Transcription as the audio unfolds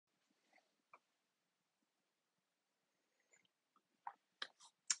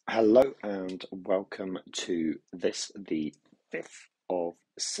Hello and welcome to this, the fifth of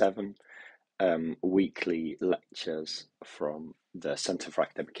seven weekly lectures from the Centre for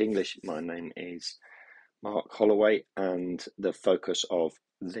Academic English. My name is Mark Holloway, and the focus of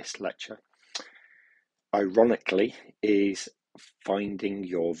this lecture, ironically, is finding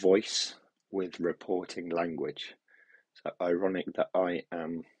your voice with reporting language. So ironic that I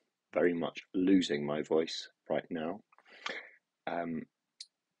am very much losing my voice right now.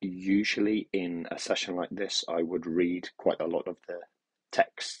 Usually in a session like this, I would read quite a lot of the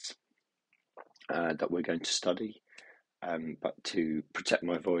texts that we're going to study, but to protect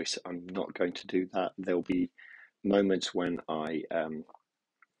my voice, I'm not going to do that. There'll be moments when I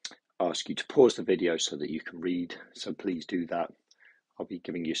ask you to pause the video so that you can read, so please do that. I'll be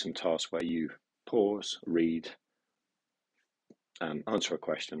giving you some tasks where you pause, read, answer a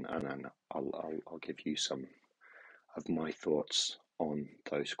question, and then I'll give you some of my thoughts on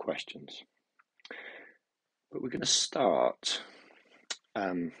those questions. But we're going to start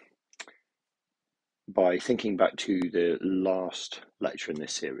by thinking back to the last lecture in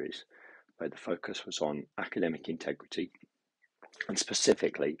this series, where the focus was on academic integrity and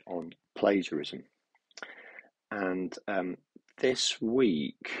specifically on plagiarism. And this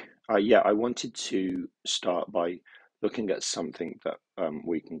week, I wanted to start by looking at something that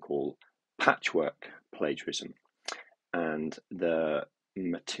we can call patchwork plagiarism. And the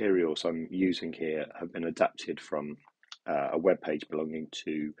materials I'm using here have been adapted from a webpage belonging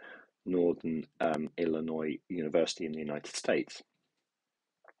to Northern Illinois University in the United States.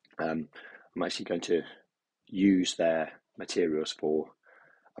 I'm actually going to use their materials for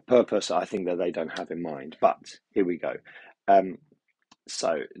a purpose I think that they don't have in mind, but here we go.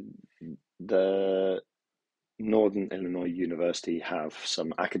 So the Northern Illinois University have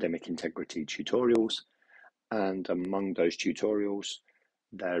some academic integrity tutorials, and among those tutorials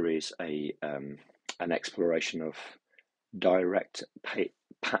there is an exploration of direct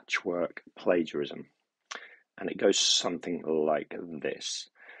patchwork plagiarism, and it goes something like this.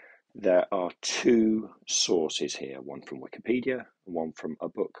 There are two sources here, one from Wikipedia, one from a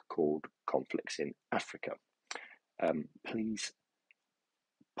book called Conflicts in Africa. Please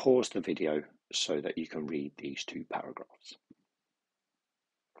pause the video so that you can read these two paragraphs.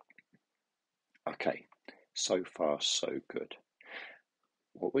 Okay, so far so good.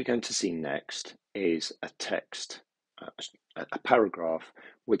 What we're going to see next is a text, a paragraph,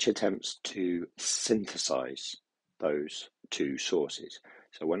 which attempts to synthesize those two sources.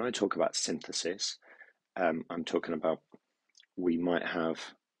 So when I talk about synthesis, I'm talking about we might have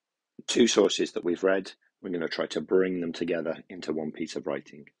two sources that we've read. We're going to try to bring them together into one piece of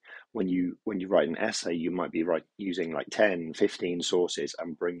writing. When you write an essay, you might be using like 10, 15 sources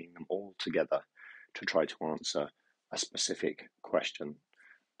and bringing them all together to try to answer a specific question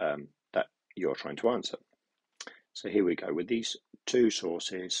that you're trying to answer. So here we go. With these two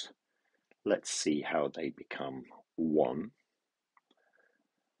sources, let's see how they become one.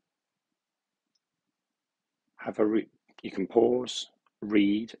 You can pause,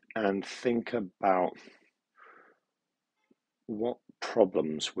 read, and think about what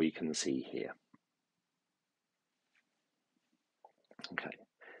problems we can see here. Okay.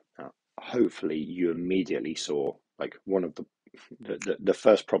 Now, hopefully you immediately saw, like, one of the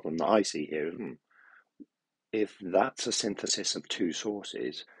first problem that I see here is, if that's a synthesis of two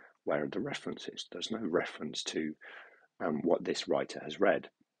sources, where are the references? There's no reference to what this writer has read.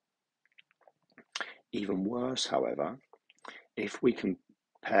 Even worse, however, if we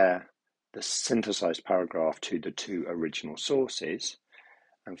compare the synthesized paragraph to the two original sources,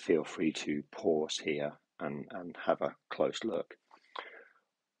 and feel free to pause here and have a close look.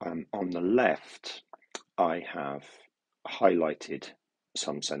 On the left, I have highlighted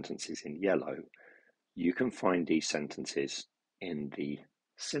some sentences in yellow. You can find these sentences in the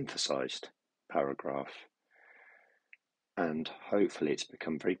synthesized paragraph, and hopefully it's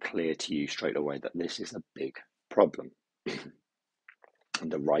become very clear to you straight away that this is a big problem.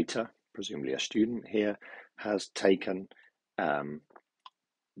 The writer, presumably a student here, has taken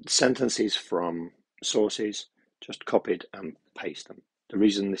sentences from sources, just copied and pasted them. The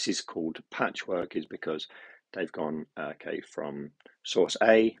reason this is called patchwork is because they've gone, from source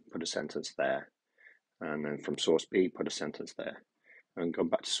A, put a sentence there, and then from source B, put a sentence there, and gone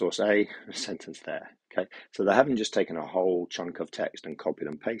back to source A, a sentence there. Okay, so they haven't just taken a whole chunk of text and copied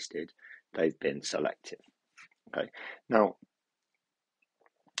and pasted, they've been selective. Okay, now,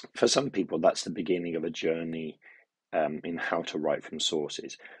 for some people, that's the beginning of a journey in how to write from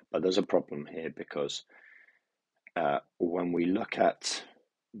sources, but there's a problem here because when we look at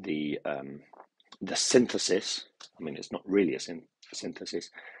the synthesis, I mean, it's not really a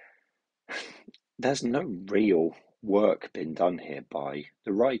synthesis, there's no real work been done here by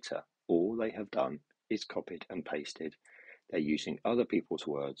the writer. All they have done is copied and pasted. They're using other people's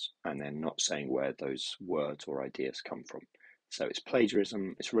words and they're not saying where those words or ideas come from. So it's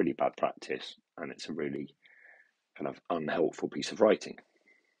plagiarism, it's really bad practice, and it's a really kind of unhelpful piece of writing.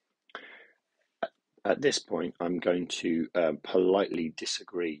 At this point, I'm going to politely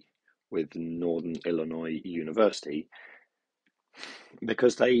disagree with Northern Illinois University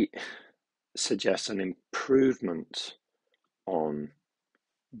because they suggest an improvement on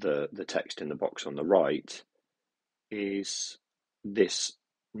the text in the box on the right is this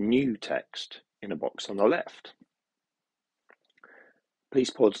new text in a box on the left. Please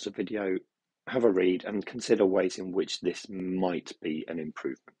pause the video, have a read, and consider ways in which this might be an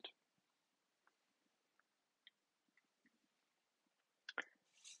improvement.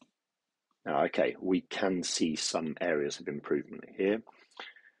 Now, okay, we can see some areas of improvement here.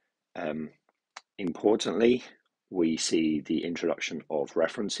 Importantly, we see the introduction of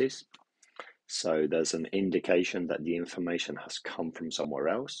references. So there's an indication that the information has come from somewhere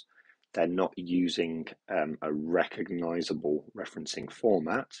else. They're not using a recognizable referencing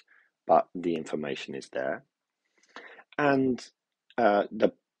format, but the information is there. And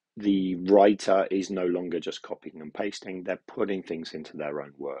the writer is no longer just copying and pasting, they're putting things into their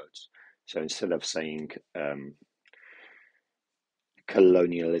own words. So instead of saying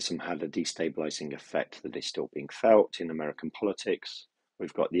colonialism had a destabilizing effect that is still being felt in American politics,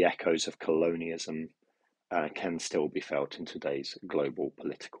 we've got the echoes of colonialism can still be felt in today's global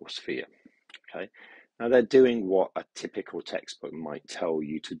political sphere. Okay, now they're doing what a typical textbook might tell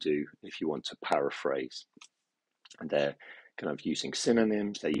you to do if you want to paraphrase. And they're kind of using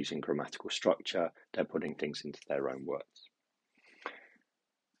synonyms, they're using grammatical structure, they're putting things into their own words.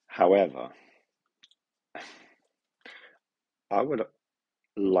 However, I would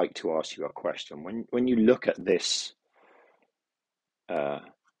like to ask you a question. When you look at this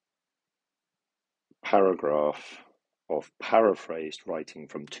paragraph of paraphrased writing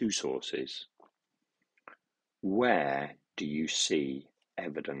from two sources, where do you see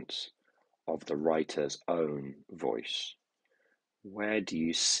evidence of the writer's own voice? Where do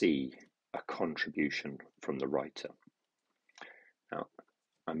you see a contribution from the writer? Now,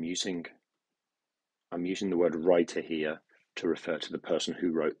 I'm using the word writer here to refer to the person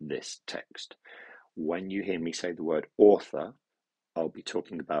who wrote this text. When you hear me say the word author, I'll be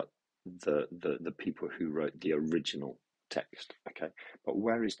talking about the people who wrote the original text, okay? But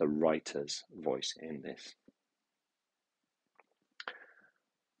where is the writer's voice in this?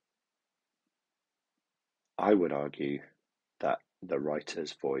 I would argue that the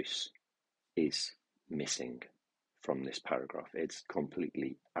writer's voice is missing from this paragraph. It's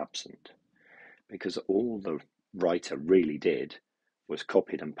completely absent because all the writer really did was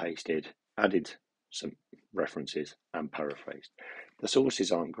copied and pasted, added some references and paraphrased. The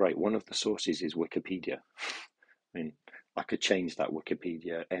sources aren't great. One of the sources is Wikipedia. I mean, I could change that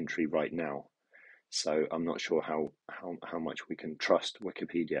Wikipedia entry right now. So I'm not sure how much we can trust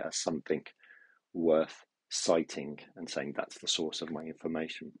Wikipedia as something worth citing and saying that's the source of my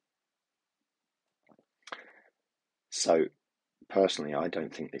information. So personally, I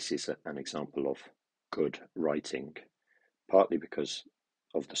don't think this is an example of good writing, partly because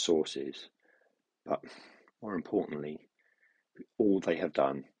of the sources, but more importantly, all they have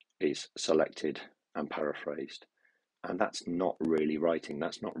done is selected and paraphrased. And that's not really writing,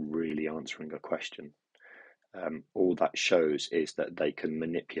 that's not really answering a question. All that shows is that they can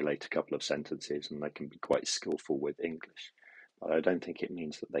manipulate a couple of sentences and they can be quite skillful with English. But I don't think it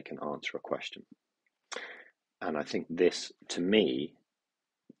means that they can answer a question. And I think this, to me,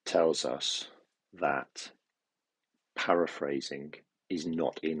 tells us that paraphrasing is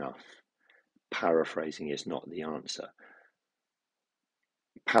not enough. Paraphrasing is not the answer.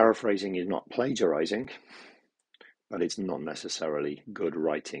 Paraphrasing is not plagiarizing, but it's not necessarily good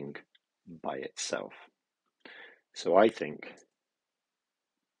writing by itself. So I think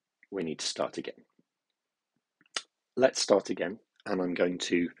we need to start again. Let's start again, and I'm going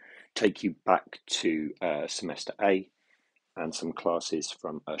to take you back to semester A and some classes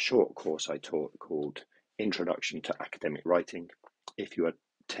from a short course I taught called Introduction to Academic Writing. If you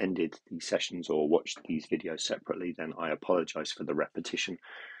attended these sessions or watched these videos separately, then I apologize for the repetition,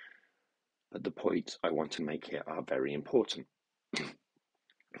 but the points I want to make here are very important.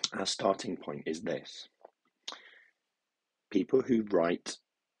 Our starting point is this. People who write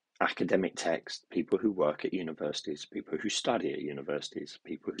academic text, people who work at universities, people who study at universities,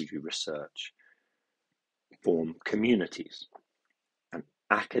 people who do research, form communities. And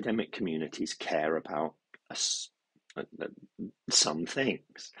academic communities care about some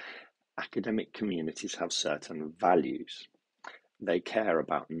things. academic communities have certain values. They care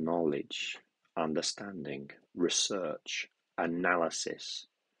about knowledge, understanding, research, analysis,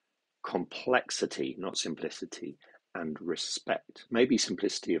 complexity, not simplicity, and respect. Maybe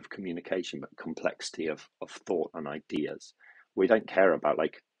simplicity of communication, but complexity of thought and ideas. We don't care about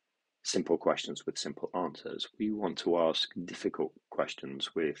like simple questions with simple answers. We want to ask difficult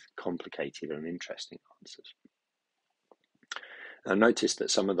questions with complicated and interesting answers. Now notice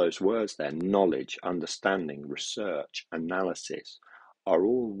that some of those words there, knowledge, understanding, research, analysis, are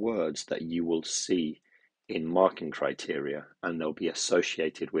all words that you will see in marking criteria, and they'll be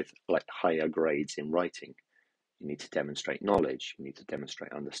associated with like higher grades in writing. You need to demonstrate knowledge, you need to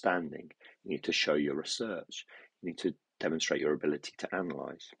demonstrate understanding, you need to show your research, you need to demonstrate your ability to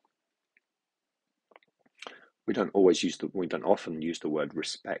analyze. We don't often use the word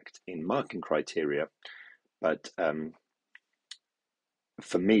respect in marking criteria, but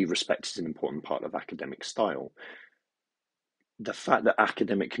for me, respect is an important part of academic style. The fact that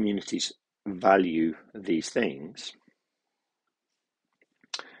academic communities value these things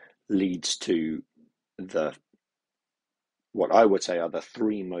leads to what I would say are the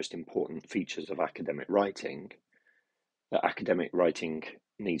three most important features of academic writing. That academic writing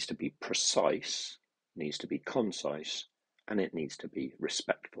needs to be precise, needs to be concise, and it needs to be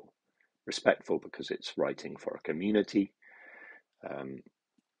respectful. Respectful because it's writing for a community.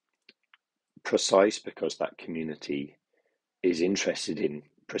 Precise because that community is interested in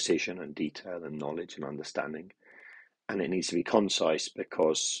precision and detail and knowledge and understanding. And it needs to be concise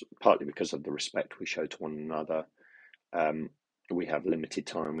partly because of the respect we show to one another. We have limited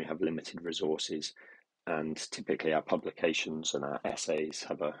time, we have limited resources, and typically our publications and our essays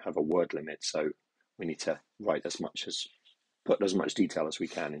have a word limit, so we need to put as much detail as we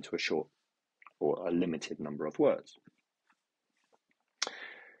can into a short or a limited number of words.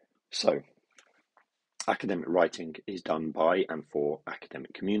 So academic writing is done by and for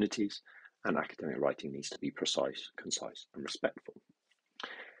academic communities, and academic writing needs to be precise, concise, and respectful.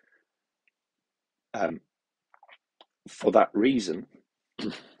 For that reason,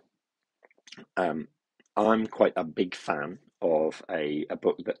 I'm quite a big fan of a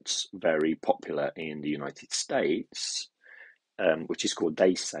book that's very popular in the United States, which is called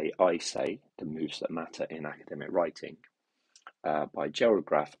They Say, I Say, The Moves That Matter in Academic Writing, by Gerald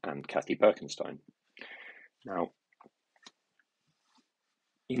Graff and Kathy Birkenstein. Now,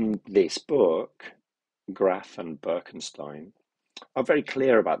 in this book, Graff and Birkenstein are very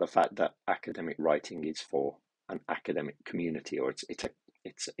clear about the fact that academic writing is for an academic community, or it's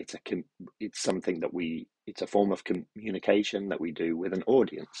a form of communication that we do with an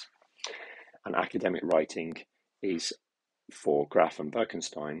audience. And academic writing is, for Graff and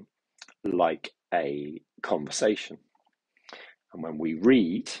Birkenstein, like a conversation. And when we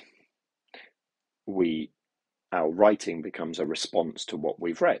read, our writing becomes a response to what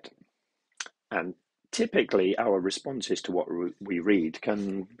we've read. And typically our responses to what we read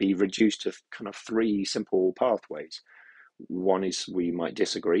can be reduced to kind of three simple pathways. One is we might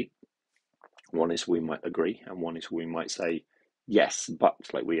disagree, one is we might agree, and one is we might say, yes, but,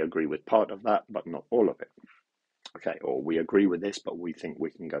 like we agree with part of that, but not all of it. Okay, or we agree with this, but we think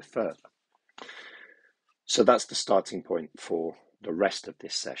we can go further. So that's the starting point for the rest of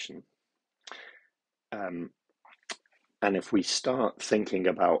this session. And if we start thinking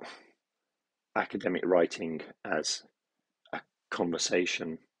about academic writing as a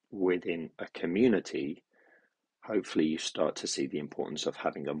conversation within a community, hopefully you start to see the importance of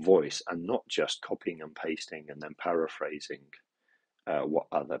having a voice and not just copying and pasting and then paraphrasing what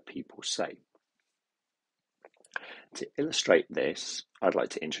other people say. To illustrate this, I'd like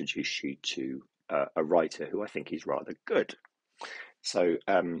to introduce you to a writer who I think is rather good. So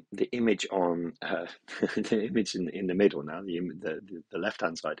the image on the image in the middle now, the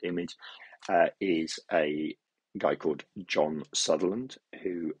left-hand side image is a guy called John Sutherland,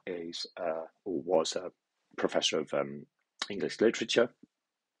 who is or was a professor of English literature.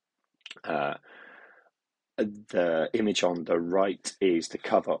 The image on the right is the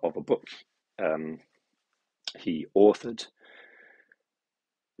cover of a book he authored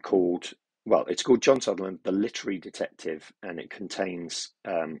it's called John Sutherland, The Literary Detective, and it contains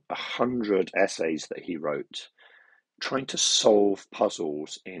 100 essays that he wrote trying to solve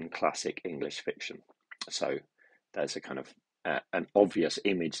puzzles in classic English fiction. So there's a kind of an obvious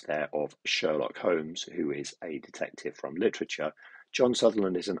image there of Sherlock Holmes, who is a detective from literature. John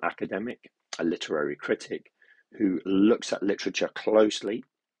Sutherland is an academic, a literary critic, who looks at literature closely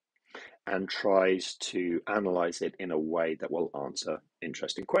and tries to analyze it in a way that will answer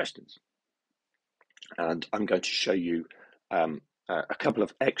interesting questions. And I'm going to show you a a couple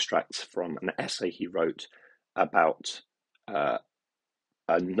of extracts from an essay he wrote about a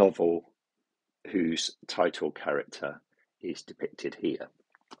novel whose title character is depicted here.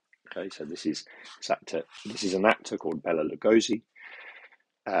 Okay, so this is an actor called Bela Lugosi,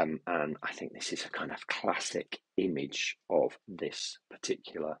 and I think this is a kind of classic image of this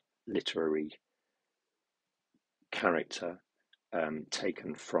particular literary character,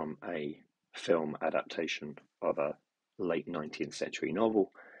 taken from a film adaptation of a late 19th century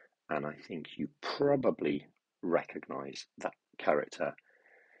novel, and I think you probably recognize that character.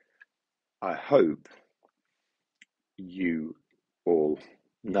 I hope you all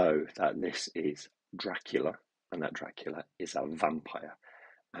know that this is Dracula, and that Dracula is a vampire.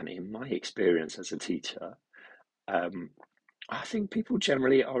 And in my experience as a teacher, I think people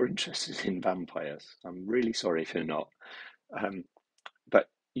generally are interested in vampires. I'm really sorry if you're not. But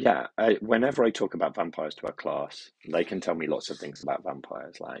yeah, whenever I talk about vampires to a class, they can tell me lots of things about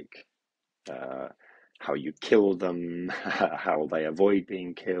vampires, like how you kill them, how they avoid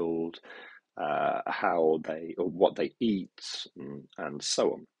being killed, or what they eat, and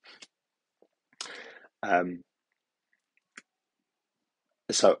so on.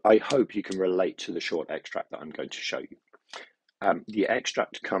 So I hope you can relate to the short extract that I'm going to show you. The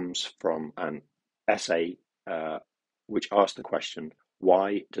extract comes from an essay which asks the question,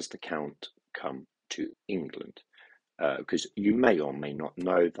 why does the Count come to England? Because you may or may not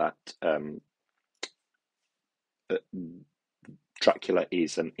know that Dracula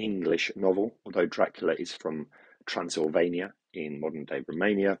is an English novel, although Dracula is from Transylvania in modern-day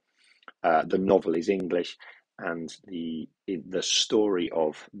Romania. The novel is English, and the story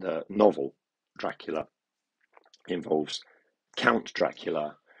of the novel Dracula involves Count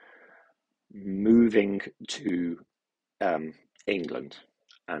Dracula moving to England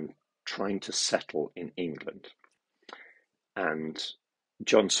and trying to settle in England. And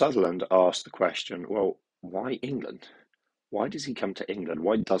John Sutherland asked the question, well, why England? Why does he come to England?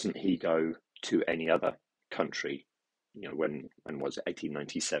 Why doesn't he go to any other country? You know, when was it?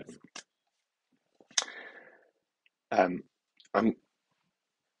 1897. I'm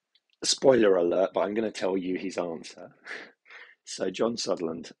spoiler alert, but I'm going to tell you his answer. So John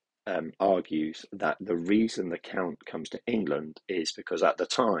Sutherland argues that the reason the Count comes to England is because at the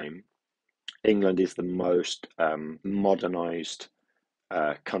time, England is the most modernized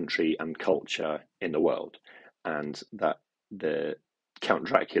country and culture in the world, and that the Count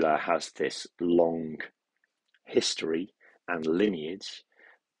Dracula has this long history and lineage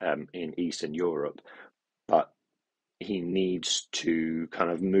in Eastern Europe, but he needs to kind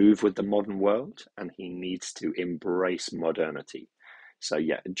of move with the modern world, and he needs to embrace modernity. So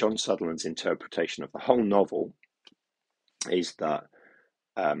yeah, John Sutherland's interpretation of the whole novel is that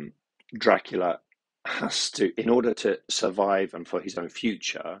Dracula has to, in order to survive and for his own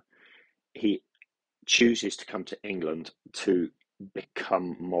future, he chooses to come to England to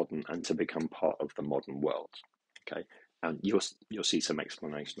become modern and to become part of the modern world. Okay, and you'll see some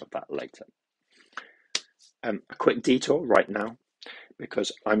explanation of that later. A quick detour right now,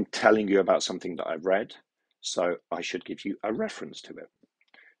 because I'm telling you about something that I've read, so I should give you a reference to it.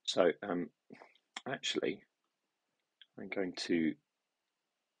 So actually, I'm going to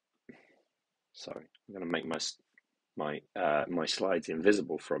make my slides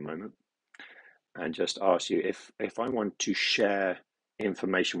invisible for a moment, and just ask you if I want to share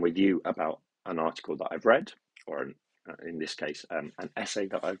information with you about an article that I've read, or in this case, an essay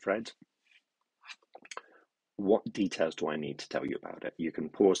that I've read. What details do I need to tell you about it? You can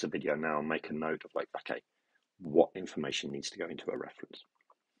pause the video now and make a note of, like, okay, what information needs to go into a reference.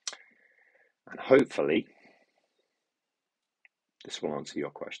 And hopefully, this will answer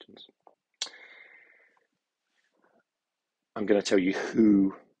your questions. I'm going to tell you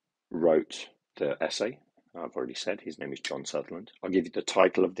who wrote the essay. I've already said his name is John Sutherland. I'll give you the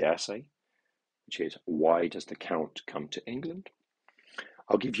title of the essay, which is Why Does the Count Come to England?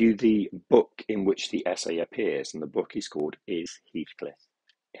 I'll give you the book in which the essay appears, and the book is called Is Heathcliff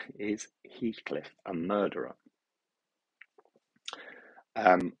a Murderer?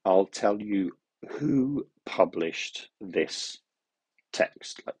 I'll tell you who published this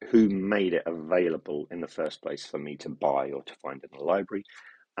text, like who made it available in the first place for me to buy or to find in the library,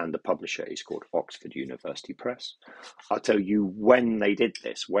 and the publisher is called Oxford University Press. I'll tell you when they did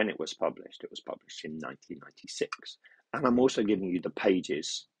this, when it was published. It was published in 1996. And I'm also giving you the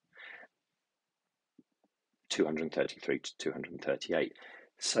pages 233 to 238,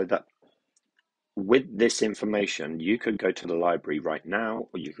 so that with this information, you could go to the library right now,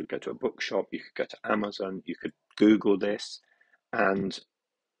 or you could go to a bookshop, you could go to Amazon, you could Google this, and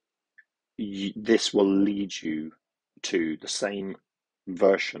this will lead you to the same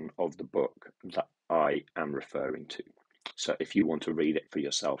version of the book that I am referring to. So if you want to read it for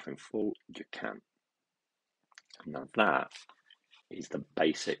yourself in full, you can. Now that is the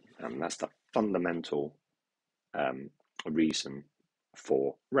basic, and that's the fundamental reason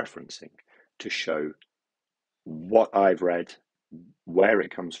for referencing, to show what I've read, where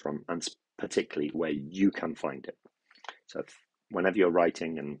it comes from, and particularly where you can find it. So whenever you're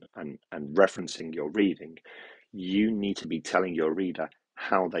writing and referencing your reading, you need to be telling your reader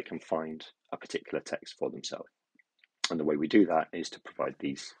how they can find a particular text for themselves. And the way we do that is to provide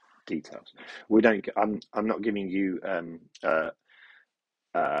these details. We don't. I'm not giving you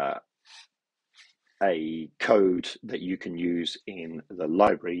a code that you can use in the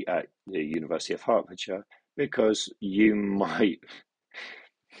library at the University of Hertfordshire, because you might,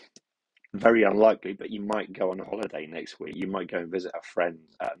 very unlikely, but you might go on a holiday next week. You might go and visit a friend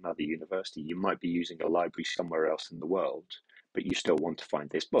at another university. You might be using a library somewhere else in the world, but you still want to find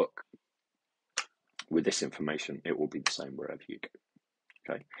this book. With this information, it will be the same wherever you go.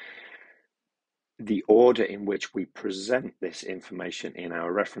 Okay. The order in which we present this information in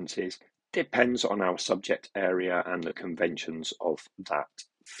our references depends on our subject area and the conventions of that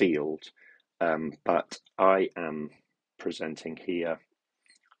field. But I am presenting here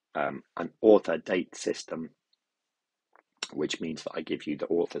an author date system, which means that I give you the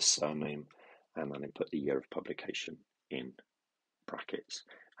author's surname and then I put the year of publication in brackets.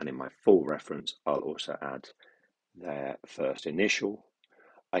 And in my full reference, I'll also add their first initial.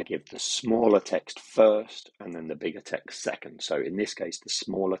 I give the smaller text first and then the bigger text second. So in this case, the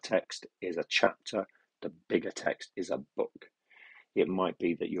smaller text is a chapter, the bigger text is a book. It might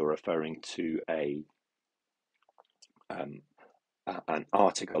be that you're referring to an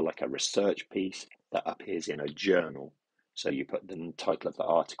article, like a research piece that appears in a journal. So you put the title of the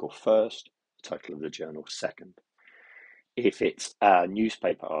article first, the title of the journal second. If it's a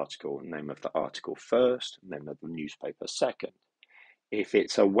newspaper article, name of the article first, name of the newspaper second. If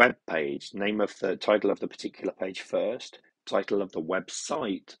it's a web page, name of the title of the particular page first, title of the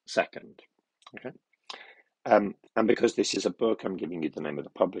website second. Okay. And because this is a book, I'm giving you the name of the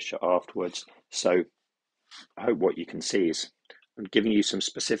publisher afterwards. So I hope what you can see is I'm giving you some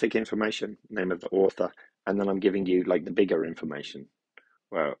specific information, name of the author, and then I'm giving you like the bigger information.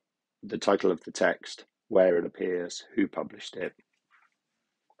 Well, the title of the text, where it appears, who published it.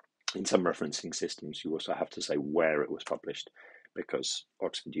 In some referencing systems, you also have to say where it was published, because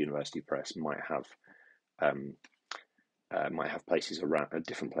Oxford University Press might have places around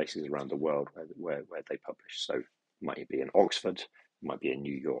different places around the world where they publish. So it might be in Oxford, it might be in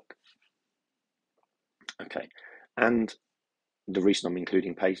New York. Okay, and the reason I'm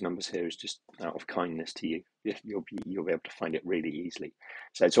including page numbers here is just out of kindness to you. You'll be able to find it really easily.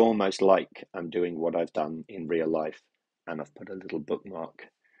 So it's almost like I'm doing what I've done in real life, and I've put a little bookmark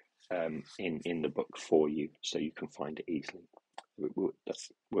in the book for you, so you can find it easily.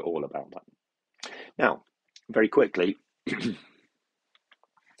 We're all about that. Now, very quickly,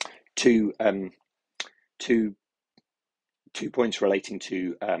 two points relating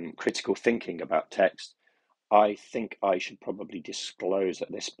to critical thinking about text. I think I should probably disclose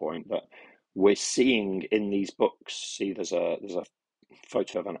at this point that we're seeing in these books. See, there's a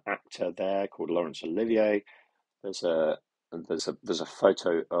photo of an actor there called Laurence Olivier. There's a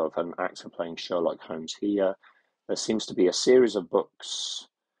photo of an actor playing Sherlock Holmes here. There seems to be a series of books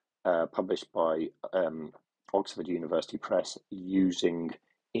published by Oxford University Press using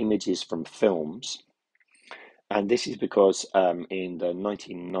images from films. And this is because in the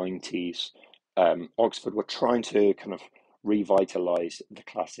 1990s, Oxford were trying to kind of revitalize the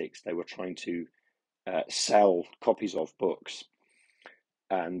classics. They were trying to sell copies of books,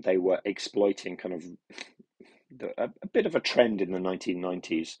 and they were exploiting kind of a bit of a trend in the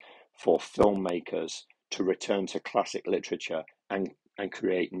 1990s for filmmakers to return to classic literature and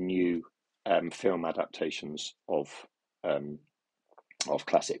create new film adaptations of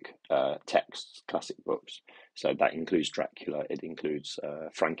classic texts, classic books. So that includes Dracula, it includes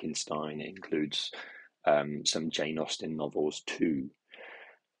Frankenstein, it includes some Jane Austen novels too.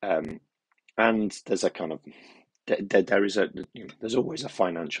 And there's a kind of there's always a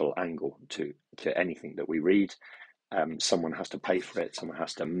financial angle to anything that we read. Someone has to pay for it, someone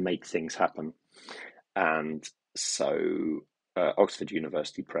has to make things happen. And so Oxford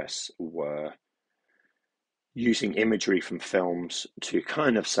University Press were using imagery from films to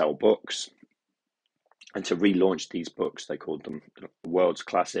kind of sell books and to relaunch these books. They called them world's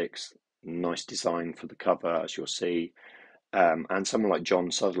classics. Nice design for the cover, as you'll see. And someone like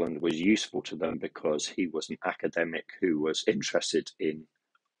John Sutherland was useful to them because he was an academic who was interested in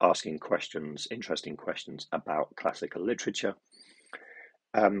asking questions, interesting questions about classical literature.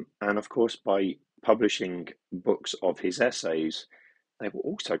 And of course, by publishing books of his essays, they were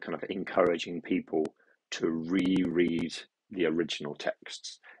also kind of encouraging people to reread the original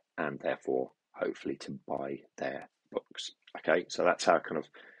texts and therefore hopefully to buy their books. Okay, so that's how kind of,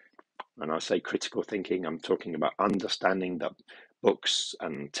 when I say critical thinking, I'm talking about understanding that books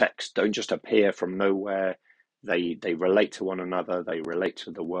and texts don't just appear from nowhere. They relate to one another, they relate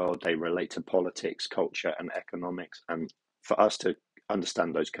to the world, they relate to politics, culture, and economics. And for us to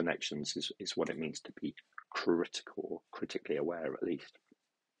understand those connections is what it means to be critical, or critically aware at least.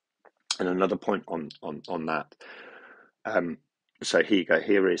 And another point on that. So here you go.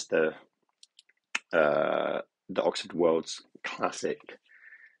 Here is the Oxford World's classic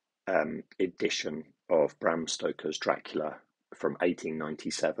edition of Bram Stoker's Dracula from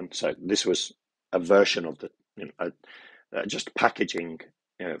 1897. So this was a version of the just packaging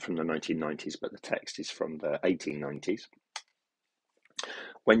from the 1990s, but the text is from the 1890s.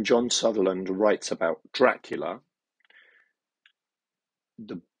 When John Sutherland writes about Dracula,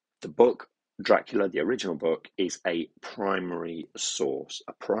 the book Dracula, the original book, is a primary source.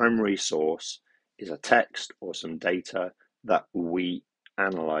 A primary source is a text or some data that we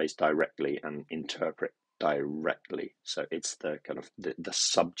analyze directly and interpret directly. So it's the kind of the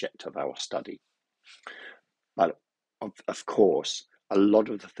subject of our study. But of course, a lot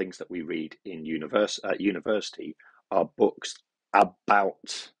of the things that we read in university are books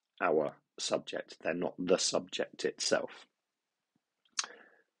about our subject. They're not the subject itself.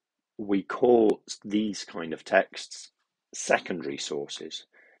 We call these kind of texts secondary sources.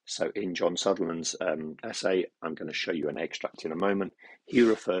 So in John Sutherland's essay, I'm going to show you an extract in a moment. He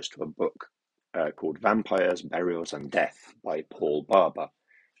refers to a book called Vampires, Burials and Death by Paul Barber.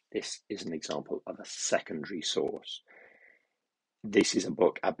 This is an example of a secondary source. This is a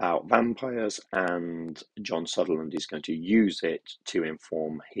book about vampires, and John Sutherland is going to use it to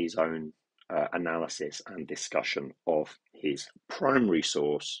inform his own analysis and discussion of his primary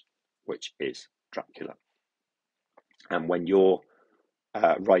source, which is Dracula. And when you're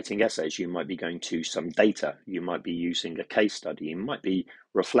writing essays, you might be going to some data, you might be using a case study, you might be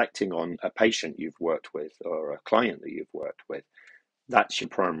reflecting on a patient you've worked with or a client that you've worked with. That's your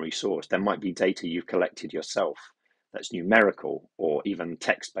primary source. There might be data you've collected yourself that's numerical or even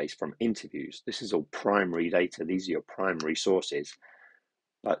text-based from interviews. This is all primary data. These are your primary sources.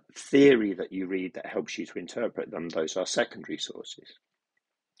 But theory that you read that helps you to interpret them, those are secondary sources.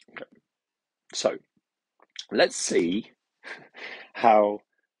 Okay. So let's see how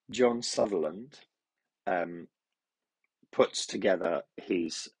John Sutherland puts together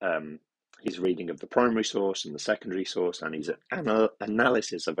his reading of the primary source and the secondary source and his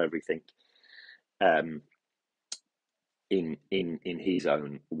analysis of everything in his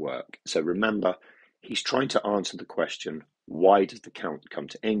own work. So remember, he's trying to answer the question, why does the Count come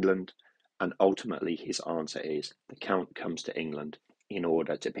to England? And ultimately his answer is, the Count comes to England in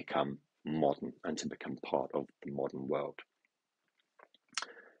order to become modern and to become part of the modern world.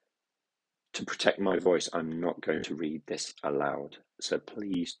 To protect my voice, I'm not going to read this aloud. So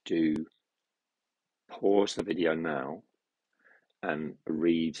please do pause the video now and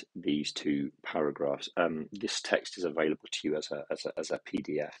read these two paragraphs. This text is available to you as a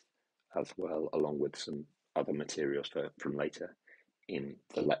PDF as well, along with some other materials from later in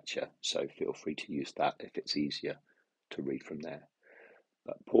the lecture. So feel free to use that if it's easier to read from there.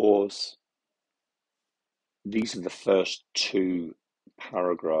 But pause. These are the first two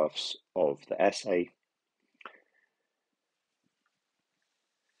paragraphs of the essay.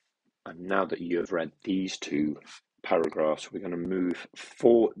 And now that you have read these two paragraphs, we're going to move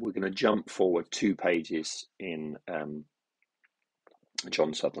forward. We're going to jump forward 2 pages in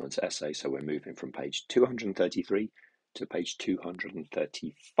John Sutherland's essay. So we're moving from page 233 to page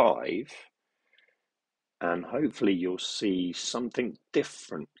 235. And hopefully you'll see something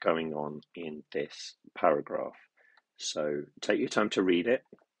different going on in this paragraph. So take your time to read it,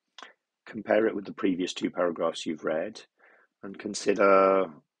 compare it with the previous 2 paragraphs you've read, and consider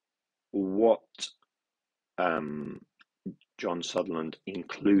what John Sutherland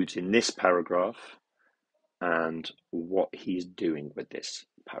includes in this paragraph and what he's doing with this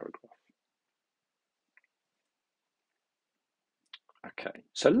paragraph. Okay,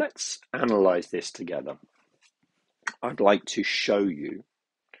 so let's analyze this together. I'd like to show you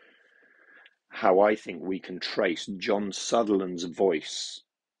how I think we can trace John Sutherland's voice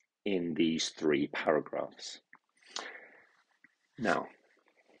in these 3 paragraphs. Now,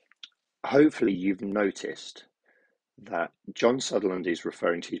 hopefully you've noticed that John Sutherland is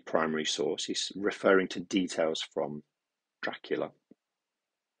referring to his primary source. He's referring to details from Dracula.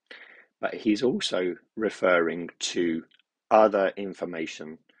 But he's also referring to other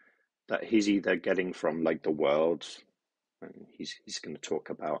information that he's either getting from like the world, and he's going to talk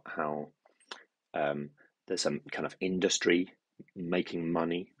about how there's some kind of industry making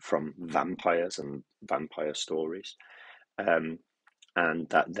money from vampires and vampire stories, and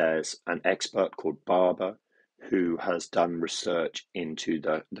that there's an expert called Barber who has done research into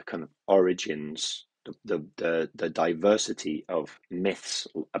the kind of origins, the diversity of myths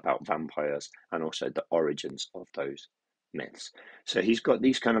about vampires, and also the origins of those myths. So he's got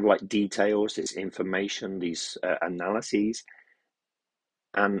these kind of like details, this information, these analyses,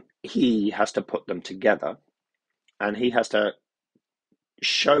 and he has to put them together, and he has to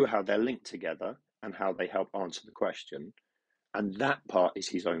show how they're linked together and how they help answer the question. And that part is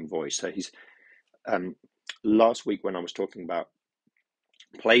his own voice. So he's last week when I was talking about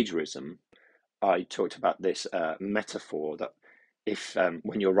plagiarism, I talked about this metaphor that if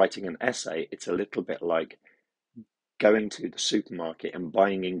when you're writing an essay, it's a little bit like going to the supermarket and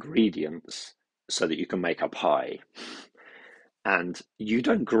buying ingredients so that you can make a pie. And you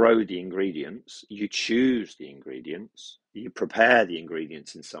don't grow the ingredients, you choose the ingredients, you prepare the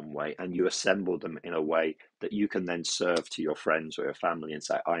ingredients in some way, and you assemble them in a way that you can then serve to your friends or your family and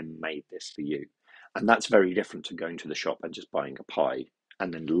say, I made this for you. And that's very different to going to the shop and just buying a pie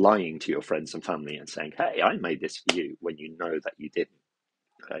and then lying to your friends and family and saying, hey, I made this for you, when you know that you didn't.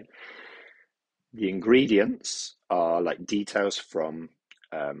 Okay. The ingredients are like details from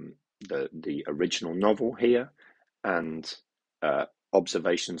the original novel here, and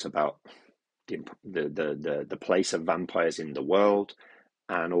observations about the place of vampires in the world,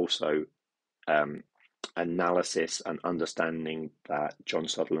 and also analysis and understanding that John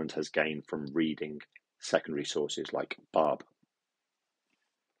Sutherland has gained from reading secondary sources like Barb.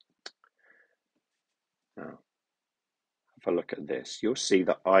 Now, have a look at this. You'll see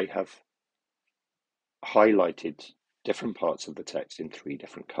that I have highlighted different parts of the text in 3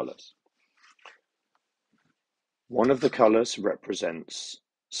 different colours. One of the colours represents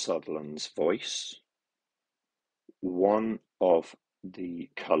Sutherland's voice. One of the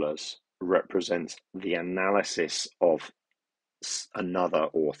colours represents the analysis of another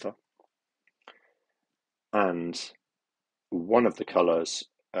author. And one of the colours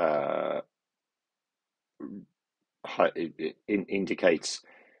indicates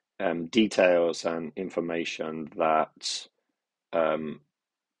details and information that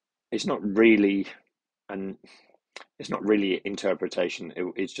it's not really interpretation.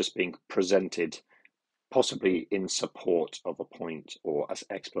 It's just being presented, possibly in support of a point or as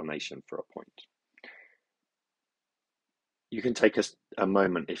explanation for a point. You can take a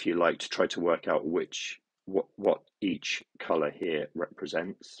moment, if you like, to try to work out what each colour here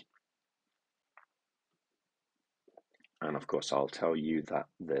represents. And of course, I'll tell you that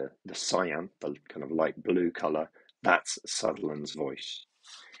the cyan, the kind of light blue colour, that's Sutherland's voice.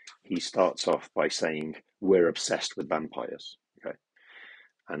 He starts off by saying, we're obsessed with vampires. Okay.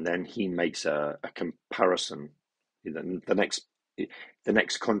 And then he makes a comparison. The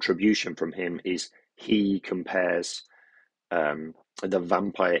next contribution from him is he compares the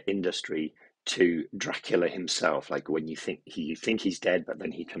vampire industry to Dracula himself, like when you think he's dead, but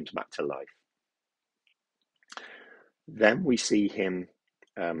then he comes back to life. Then we see him,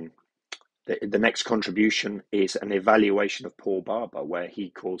 the next contribution is an evaluation of Paul Barber, where he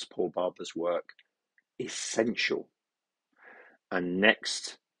calls Paul Barber's work essential. And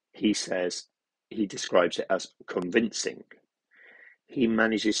next, he describes it as convincing. He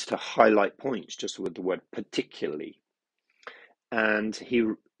manages to highlight points just with the word particularly. And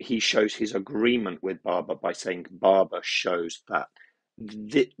he shows his agreement with Barber by saying Barber shows that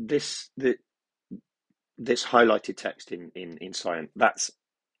this highlighted text in cyan, that's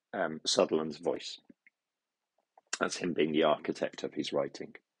Sutherland's voice. That's him being the architect of his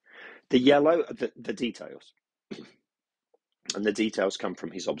writing. The yellow, the details. And the details come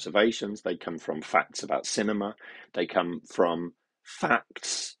from his observations. They come from facts about cinema. They come from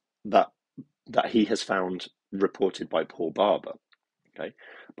facts that he has found reported by Paul Barber. Okay,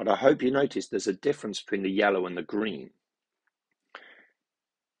 but I hope you notice there's a difference between the yellow and the green.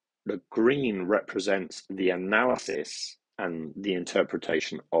 The green represents the analysis and the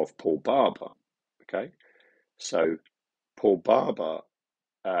interpretation of Paul Barber. Okay, so Paul Barber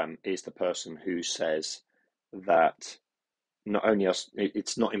is the person who says that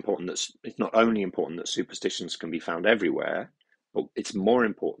it's not only important that superstitions can be found everywhere, but it's more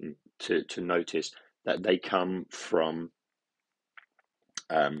important to notice that they come from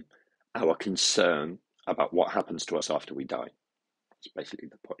our concern about what happens to us after we die. That's basically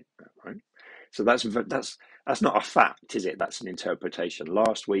the point, right? So that's not a fact, is it? That's an interpretation. In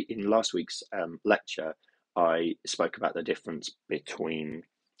last week's lecture, I spoke about the difference between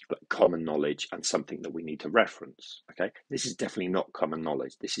common knowledge and something that we need to reference. Okay, this is definitely not common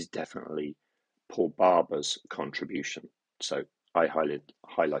knowledge. This is definitely Paul Barber's contribution. So I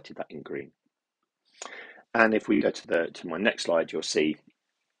highlighted that in green. And if we go to my next slide, you'll see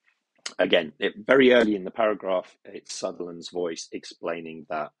again, very early in the paragraph, it's Sutherland's voice explaining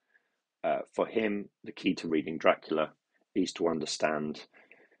that for him, the key to reading Dracula is to understand,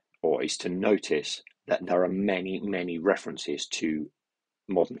 or is to notice, that there are many, many references to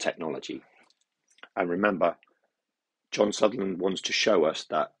modern technology. And remember, John Sutherland wants to show us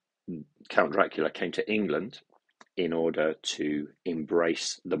that Count Dracula came to England in order to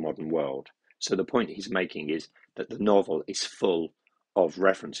embrace the modern world. So the point he's making is that the novel is full of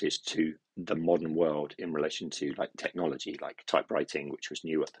references to the modern world in relation to like technology, like typewriting, which was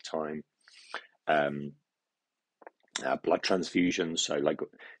new at the time, blood transfusions, so like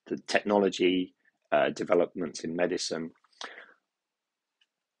the technology, developments in medicine.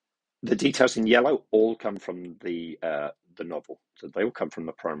 The details in yellow all come from the novel, so they all come from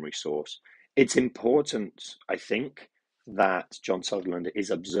the primary source. It's important, I think, that John Sutherland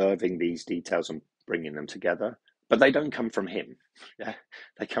is observing these details and bringing them together, but they don't come from him. Yeah,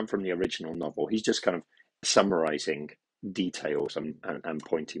 they come from the original novel. He's just kind of summarizing details and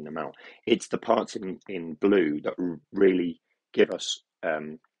pointing them out. It's the parts in blue that really give us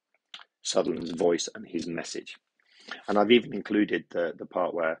Sutherland's voice and his message. And I've even included the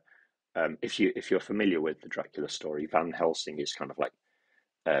part where, if you're familiar with the Dracula story, Van Helsing is kind of like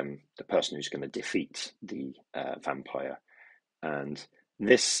the person who's going to defeat the vampire. And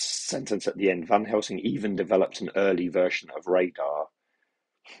this sentence at the end, Van Helsing even developed an early version of radar.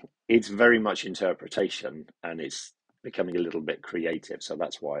 It's very much interpretation, and it's becoming a little bit creative. So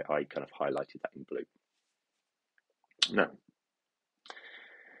that's why I kind of highlighted that in blue. Now,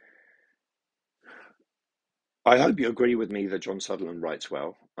 I hope you agree with me that John Sutherland writes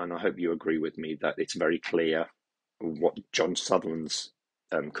well, and I hope you agree with me that it's very clear what John Sutherland's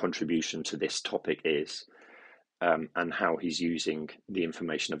contribution to this topic is, and how he's using the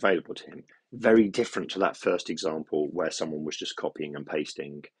information available to him. Very different to that first example where someone was just copying and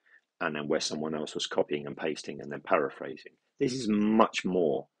pasting, and then where someone else was copying and pasting and then paraphrasing. This is much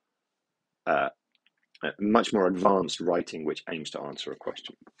more advanced writing which aims to answer a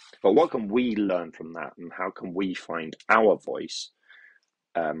question. But what can we learn from that, and how can we find our voice?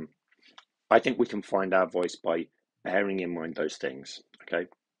 I think we can find our voice by bearing in mind those things. Okay,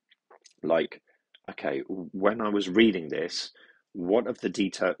 like, okay, when I was reading this, which of the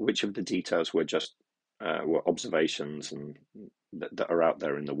details were just were observations and that are out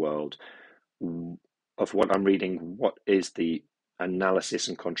there in the world of what I'm reading? What is the analysis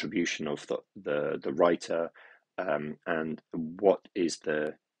and contribution of the writer, and what is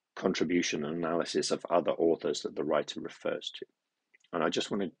the contribution and analysis of other authors that the writer refers to? And I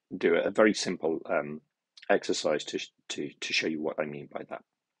just want to do a very simple exercise to show you what I mean by that.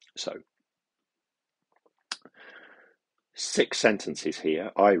 So, 6 sentences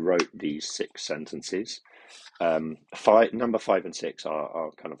here. I wrote these 6 sentences. Number 5 and 6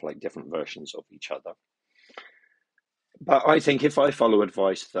 are kind of like different versions of each other. But I think if I follow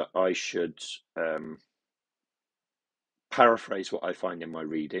advice that I should paraphrase what I find in my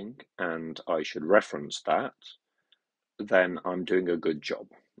reading and I should reference that, then I'm doing a good job.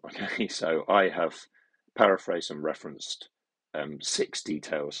 Okay, so I have paraphrased and referenced 5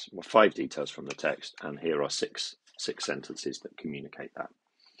 details from the text, and here are six sentences that communicate that.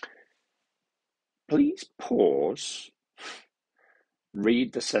 Please pause,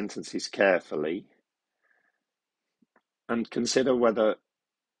 read the sentences carefully, and consider whether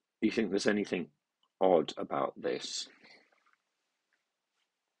you think there's anything odd about this.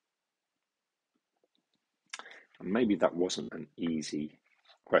 And maybe that wasn't an easy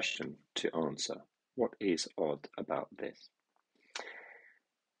question to answer. What is odd about this?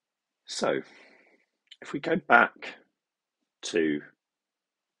 So, if we go back to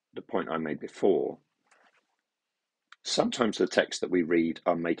the point I made before, sometimes the texts that we read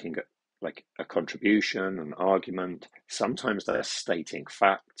are making like a contribution, an argument. Sometimes they're stating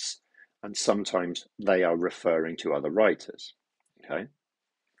facts, and sometimes they are referring to other writers. Okay.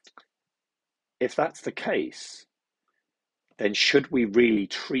 If that's the case, then should we really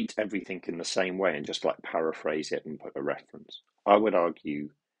treat everything in the same way and just like paraphrase it and put a reference? I would argue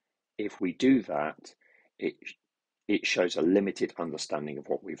if we do that, it shows a limited understanding of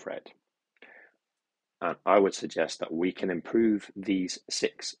what we've read. And I would suggest that we can improve these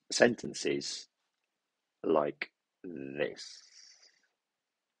 6 sentences like this.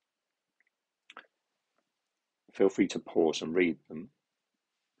 Feel free to pause and read them,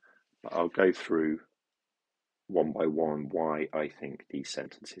 but I'll go through one by one why I think these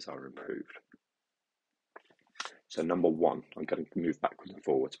sentences are improved. So number one, I'm going to move backwards and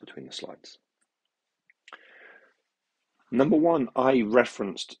forwards between the slides. Number one, I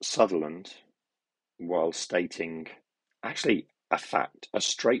referenced Sutherland while stating actually a fact, a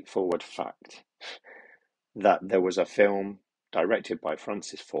straightforward fact, that there was a film directed by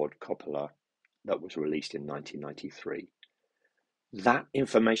Francis Ford Coppola that was released in 1993. That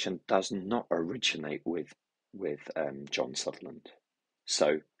information does not originate with John Sutherland.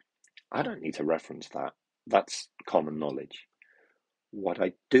 So I don't need to reference that. That's common knowledge. What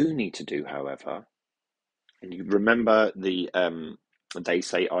I do need to do, however, and you remember the they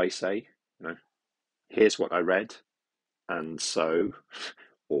say, I say, you know, here's what I read, and so,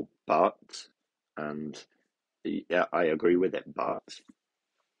 or but, and yeah, I agree with it, but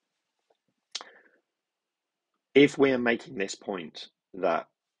if we are making this point that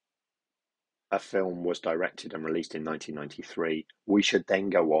a film was directed and released in 1993, we should then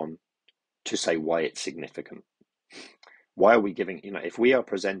go on to say why it's significant. Why are we giving, if we are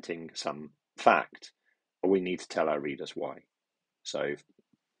presenting some fact, we need to tell our readers why. So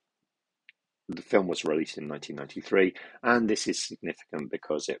the film was released in 1993, and this is significant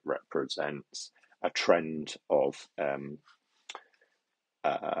because it represents a trend of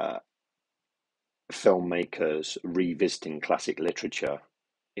filmmakers revisiting classic literature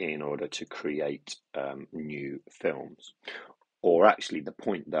in order to create new films. Or actually, the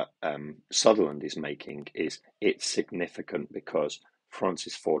point that Sutherland is making is it's significant because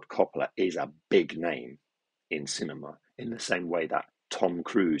Francis Ford Coppola is a big name in cinema, in the same way that Tom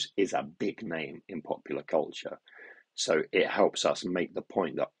Cruise is a big name in popular culture. So it helps us make the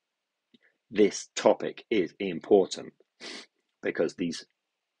point that this topic is important because these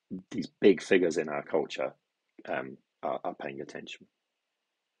big figures in our culture are paying attention.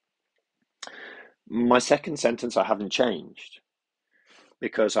 My second sentence I haven't changed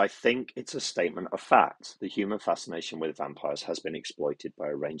because I think it's a statement of fact. The human fascination with vampires has been exploited by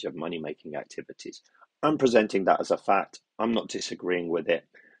a range of money-making activities. I'm presenting that as a fact. I'm not disagreeing with it,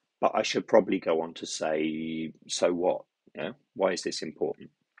 but I should probably go on to say, so what? Yeah? Why is this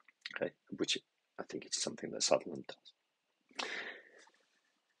important? Okay, which I think it's something that Sutherland does.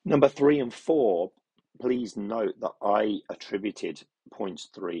 Number 3 and 4, please note that I attributed points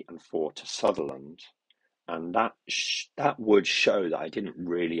 3 and 4 to Sutherland, and that would show that I didn't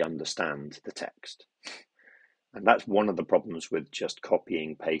really understand the text. And that's one of the problems with just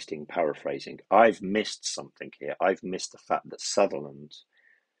copying, pasting, paraphrasing. I've missed something here. I've missed the fact that Sutherland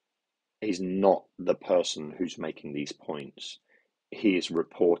is not the person who's making these points. He is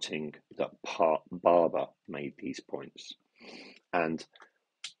reporting that Barber made these points. And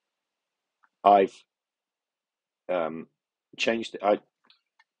I've changed it.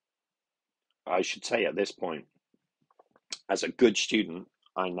 I should say at this point, as a good student,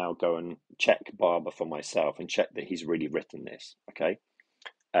 I now go and check Barber for myself and check that he's really written this, okay?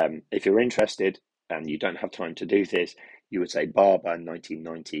 If you're interested and you don't have time to do this, you would say Barber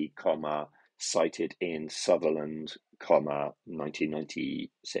 1990, cited in Sutherland,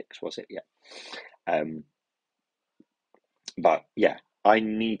 1996, was it? Yeah. But yeah, I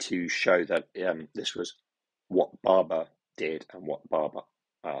need to show that this was what Barber did and what Barber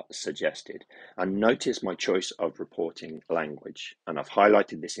suggested. And notice my choice of reporting language. And I've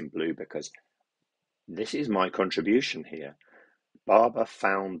highlighted this in blue because this is my contribution here. Barber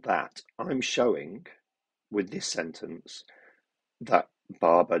found that. I'm showing with this sentence that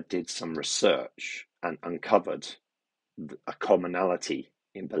Barber did some research and uncovered a commonality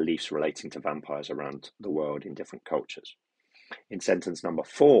in beliefs relating to vampires around the world in different cultures. In sentence number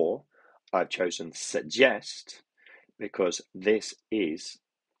 4, I've chosen suggest because this is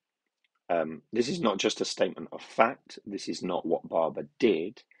not just a statement of fact. This is not what Barber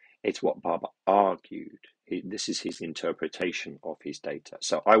did. It's what Barber argued. This is his interpretation of his data.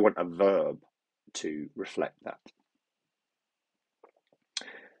 So I want a verb to reflect that.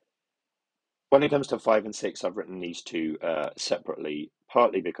 When it comes to 5 and 6, I've written these two separately,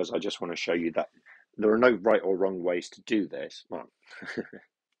 partly because I just want to show you that there are no right or wrong ways to do this. Well,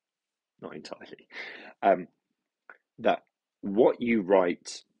 not entirely. That what you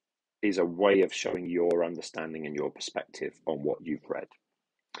write is a way of showing your understanding and your perspective on what you've read.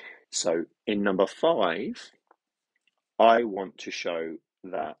 So in number 5, I want to show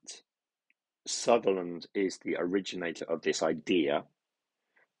that Sutherland is the originator of this idea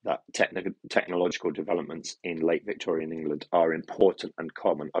that technological developments in late Victorian England are important and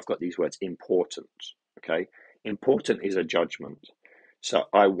common. I've got these words, important, okay? Important is a judgment. So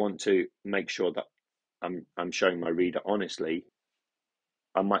I want to make sure that I'm showing my reader honestly,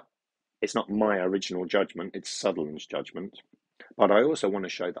 it's not my original judgment, it's Sutherland's judgment. But I also want to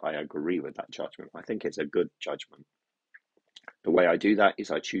show that I agree with that judgment. I think it's a good judgment. The way I do that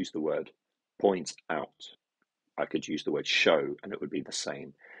is I choose the word points out. I could use the word show and it would be the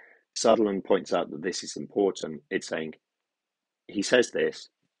same. Sutherland points out that this is important. It's saying, he says this,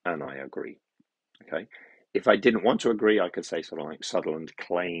 and I agree. Okay. If I didn't want to agree, I could say something like Sutherland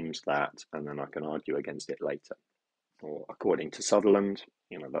claims that, and then I can argue against it later. Or according to Sutherland,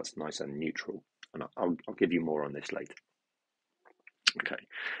 that's nice and neutral. And I'll give you more on this later.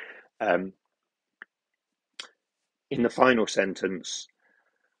 Okay. In the final sentence,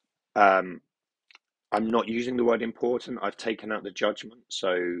 I'm not using the word important. I've taken out the judgment.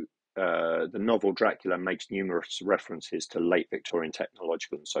 So the novel Dracula makes numerous references to late Victorian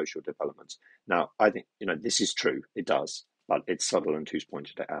technological and social developments. Now, I think, this is true. It does, but it's Sutherland who's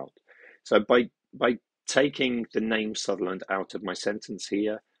pointed it out. So by taking the name Sutherland out of my sentence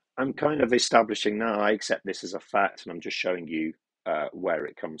here, I'm kind of establishing now I accept this as a fact, and I'm just showing you where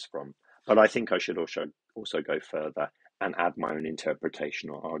it comes from. But I think I should also go further and add my own interpretation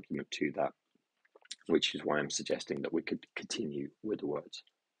or argument to that, which is why I'm suggesting that we could continue with the words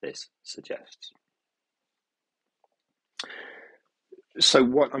this suggests. So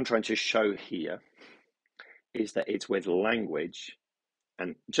what I'm trying to show here is that it's with language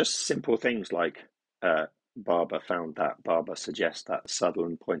and just simple things like Barber found that, Barber suggests that,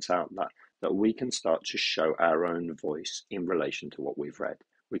 Sutherland points out that we can start to show our own voice in relation to what we've read.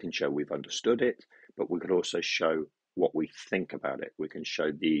 We can show we've understood it, but we could also show what we think about it. We can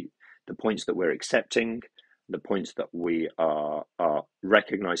show the points that we're accepting, the points that we are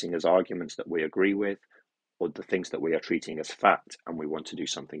recognizing as arguments that we agree with, or the things that we are treating as fact and we want to do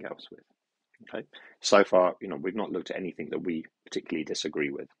something else with. Okay. So far, we've not looked at anything that we particularly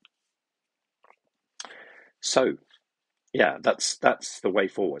disagree with. So, yeah, that's the way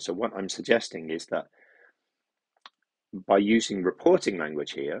forward. So what I'm suggesting is that by using reporting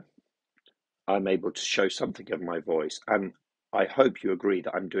language here, I'm able to show something of my voice. And I hope you agree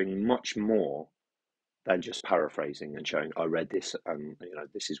that I'm doing much more than just paraphrasing and showing, I read this and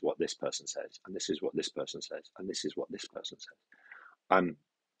this is what this person says, and this is what this person says, and this is what this person says.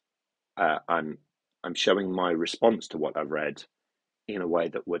 I'm showing my response to what I've read in a way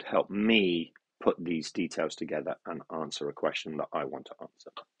that would help me put these details together and answer a question that I want to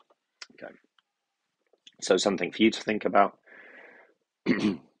answer. Okay. So something for you to think about.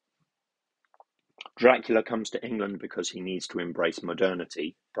 Dracula comes to England because he needs to embrace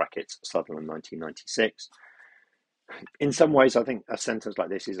modernity, brackets, Sutherland 1996. In some ways, I think a sentence like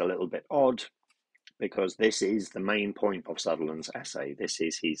this is a little bit odd because this is the main point of Sutherland's essay. This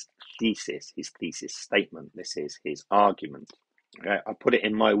is his thesis statement. This is his argument. Okay, I put it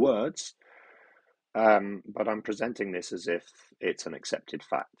in my words, but I'm presenting this as if it's an accepted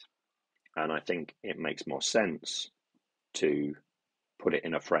fact. And I think it makes more sense to put it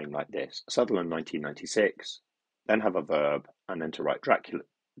in a frame like this. Sutherland 1996, then have a verb, and then to write Dracula.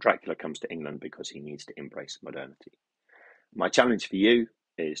 Dracula comes to England because he needs to embrace modernity. My challenge for you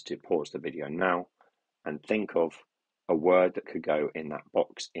is to pause the video now and think of a word that could go in that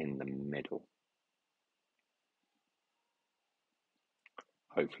box in the middle.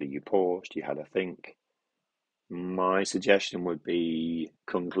 Hopefully you paused, you had a think. My suggestion would be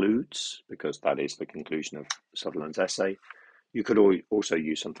concludes, because that is the conclusion of Sutherland's essay. You could also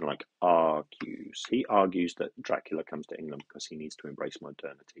use something like argues. He argues that Dracula comes to England because he needs to embrace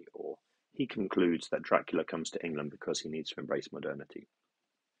modernity, or he concludes that Dracula comes to England because he needs to embrace modernity.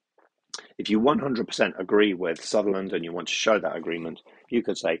 If you 100% agree with Sutherland and you want to show that agreement, you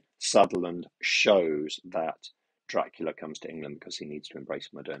could say Sutherland shows that Dracula comes to England because he needs to embrace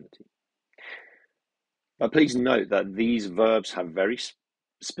modernity. But please note that these verbs have very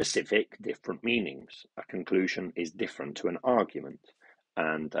specific different meanings. A conclusion is different to an argument,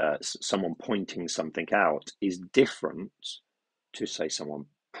 and someone pointing something out is different to, say, someone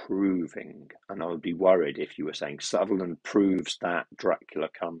proving. And I would be worried if you were saying Sutherland proves that Dracula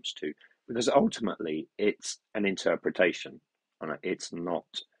comes to, because ultimately it's an interpretation, and it's not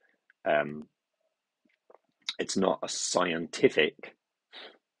a scientific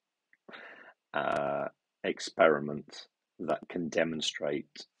experiment that can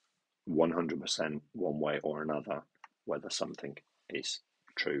demonstrate 100% one way or another whether something is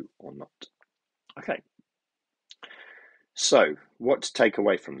true or not. Okay, so what to take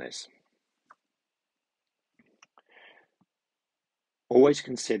away from this? Always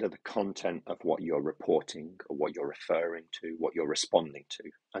consider the content of what you're reporting or what you're referring to, what you're responding to,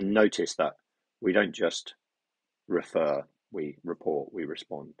 and notice that we don't just refer, we report, we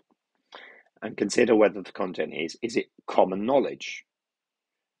respond. And consider whether the content is it common knowledge?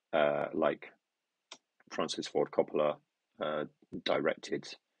 like Francis Ford Coppola directed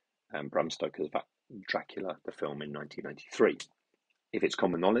Bram Stoker's Dracula, the film, in 1993. If it's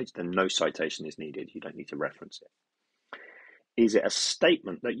common knowledge, then no citation is needed. You don't need to reference it. Is it a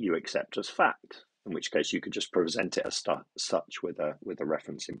statement that you accept as fact? In which case, you could just present it as such with a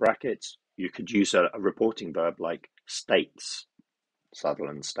reference in brackets. You could use a reporting verb like states.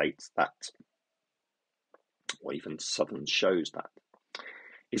 Sutherland states that, or even Sutherland shows that.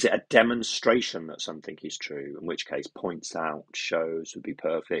 Is it a demonstration that something is true? In which case, points out, shows would be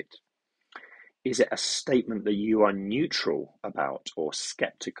perfect. Is it a statement that you are neutral about or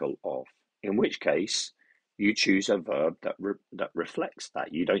skeptical of? In which case, you choose a verb that reflects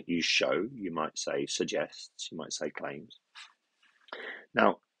that. You don't use show. You might say suggests. You might say claims.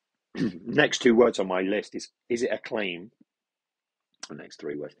 Now, next two words on my list is it a claim? The next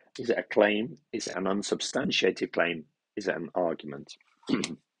three words. Is it a claim? Is it an unsubstantiated claim? Is it an argument?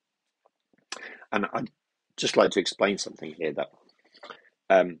 And I'd just like to explain something here that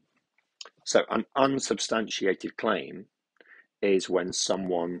so an unsubstantiated claim is when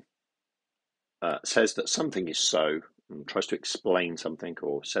someone says that something is so and tries to explain something,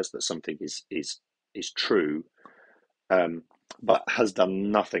 or says that something is true, but has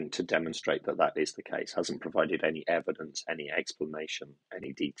done nothing to demonstrate that that is the case, hasn't provided any evidence, any explanation,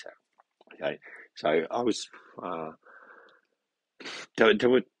 any detail. Okay, so I was there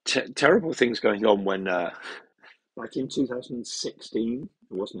were terrible things going on when like in 2016,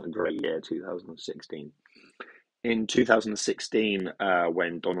 it wasn't a great year, 2016. In 2016,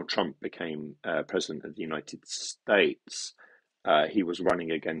 when Donald Trump became president of the United States, he was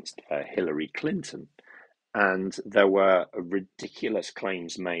running against Hillary Clinton. And there were ridiculous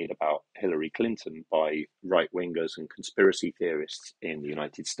claims made about Hillary Clinton by right-wingers and conspiracy theorists in the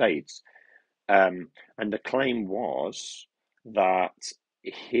United States. And the claim was that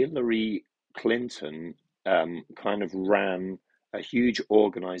Hillary Clinton kind of ran a huge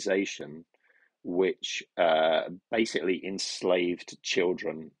organization which basically enslaved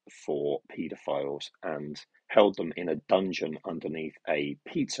children for paedophiles and held them in a dungeon underneath a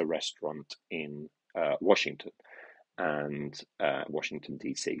pizza restaurant in Washington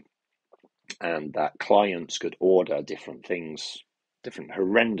DC, and that clients could order different things, different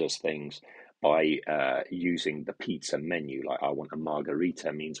horrendous things, by using the pizza menu. Like, I want a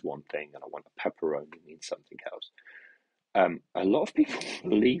margarita means one thing, and I want a pepperoni means something else. A lot of people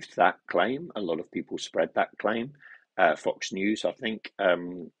believed that claim. A lot of people spread that claim. Fox News, I think,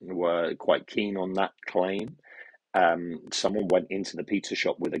 were quite keen on that claim. Someone went into the pizza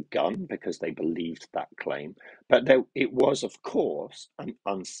shop with a gun because they believed that claim. But it was, of course, an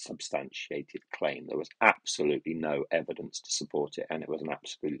unsubstantiated claim. There was absolutely no evidence to support it, and it was an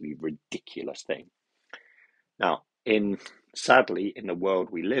absolutely ridiculous thing. Now, sadly, in the world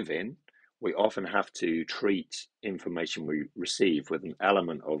we live in, we often have to treat information we receive with an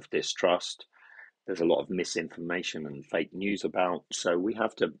element of distrust. There's a lot of misinformation and fake news about, so we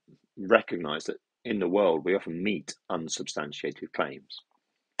have to recognize that in the world we often meet unsubstantiated claims.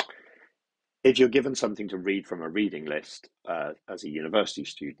 If you're given something to read from a reading list as a university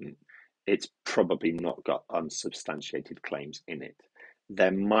student, it's probably not got unsubstantiated claims in it.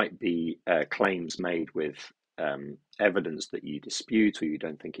 There might be claims made with evidence that you dispute or you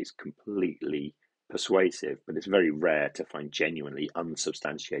don't think is completely persuasive, but it's very rare to find genuinely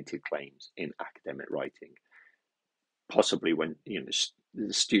unsubstantiated claims in academic writing. Possibly when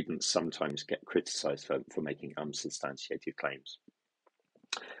the students sometimes get criticized for making unsubstantiated claims.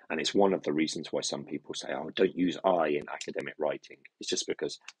 And it's one of the reasons why some people say, oh, don't use I in academic writing. It's just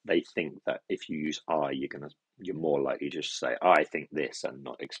because they think that if you use I, you're more likely to just say, I think this, and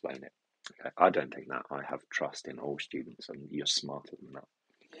not explain it. Okay. I don't think that. I have trust in all students, and you're smarter than that.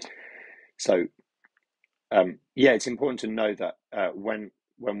 So, yeah, it's important to know that when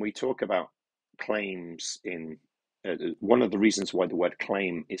we talk about claims in one of the reasons why the word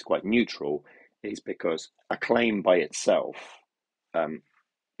claim is quite neutral is because a claim by itself,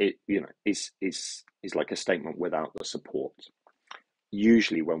 is like a statement without the support.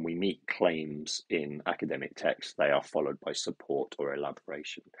 Usually, when we meet claims in academic texts, they are followed by support or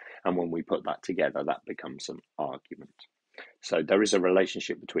elaboration, and when we put that together, that becomes an argument. So there is a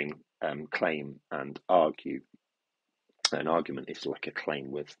relationship between claim and argue. An argument is like a claim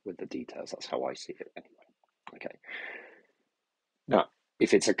with the details. That's how I see it anyway. Okay. Now,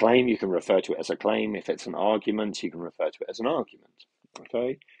 if it's a claim, you can refer to it as a claim. If it's an argument, you can refer to it as an argument.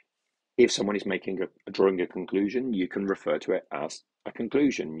 Okay. If someone is drawing a conclusion, you can refer to it as a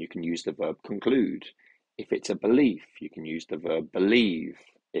conclusion. You can use the verb conclude. If it's a belief, you can use the verb believe.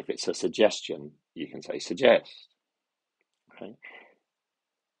 If it's a suggestion, you can say suggest. Okay.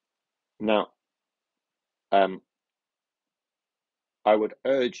 Now, um, I would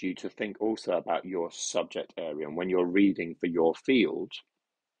urge you to think also about your subject area. And when you're reading for your field,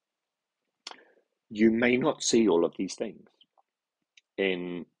 you may not see all of these things.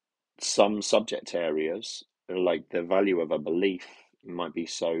 In some subject areas, like the value of a belief might be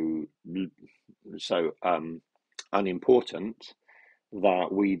so unimportant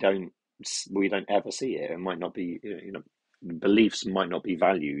that we don't ever see it. It might not be, beliefs might not be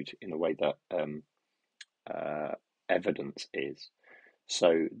valued in the way that evidence is.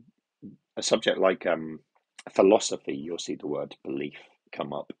 So a subject like philosophy, you'll see the word belief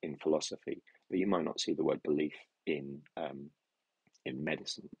come up in philosophy, but you might not see the word belief in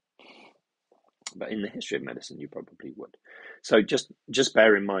medicine. But in the history of medicine, you probably would. So just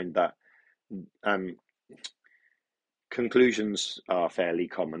bear in mind that conclusions are fairly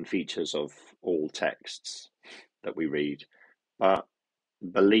common features of all texts that we read, but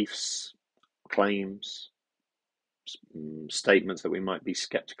beliefs, claims, statements that we might be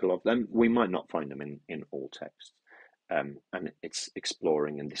skeptical of them, we might not find them in all texts. And it's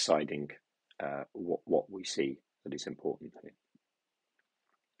exploring and deciding what we see that is important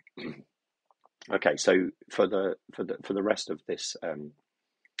here. Okay, so for the rest of this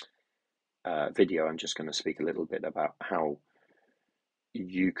video, I'm just going to speak a little bit about how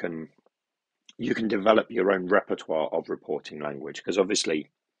you can develop your own repertoire of reporting language, because obviously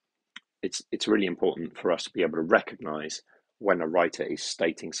it's really important for us to be able to recognize when a writer is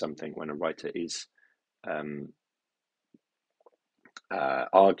stating something, when a writer is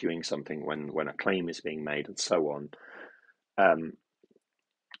arguing something, when a claim is being made, and so on.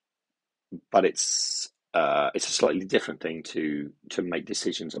 But it's a slightly different thing to make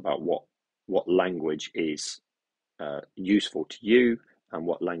decisions about what language is useful to you and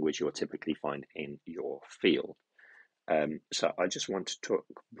what language you'll typically find in your field. So I just want to talk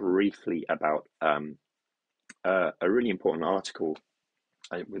briefly about a really important article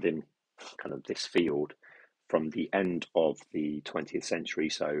within kind of this field from the end of the 20th century.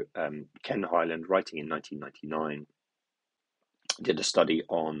 So Ken Hyland, writing in 1999, did a study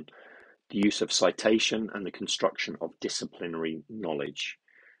on the use of citation and the construction of disciplinary knowledge.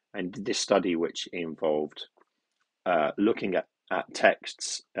 And this study, which involved looking at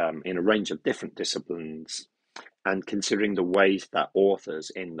texts in a range of different disciplines and considering the ways that authors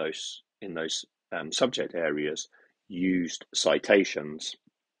in those subject areas used citations,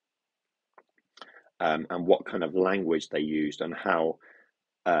 and what kind of language they used, and how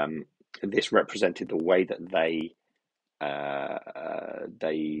this represented the way that they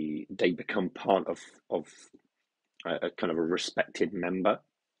become part of a kind of a respected member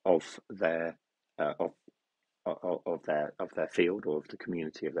of their of their field, or of the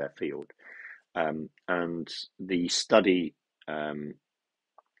community of their field. And the study,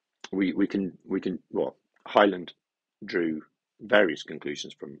 we can well, Hyland drew various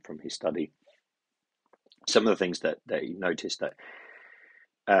conclusions from his study. Some of the things that he noticed, that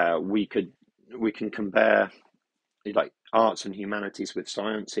we can compare like arts and humanities with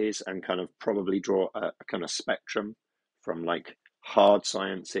sciences, and kind of probably draw a kind of spectrum from like hard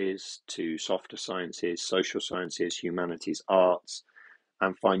sciences to softer sciences, social sciences, humanities, arts,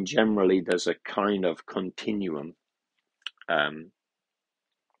 and find generally there's a kind of continuum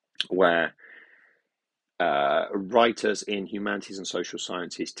where writers in humanities and social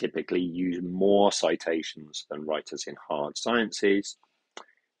sciences typically use more citations than writers in hard sciences.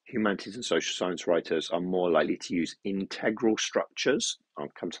 Humanities and social science writers are more likely to use integral structures. I'll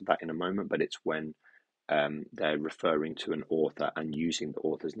come to that in a moment, but it's when they're referring to an author and using the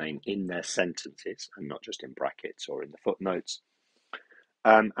author's name in their sentences and not just in brackets or in the footnotes.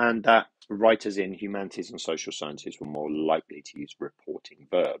 And that writers in humanities and social sciences were more likely to use reporting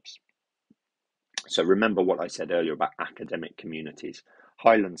verbs. So remember what I said earlier about academic communities.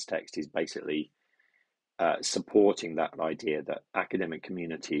 Hyland's text is basically supporting that idea that academic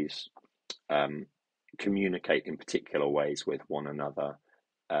communities communicate in particular ways with one another,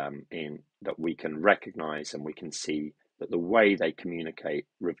 in that we can recognize and we can see that the way they communicate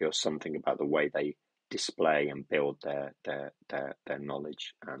reveals something about the way they display and build their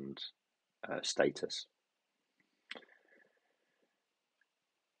knowledge and status.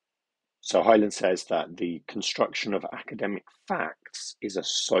 So Hyland says that the construction of academic facts is a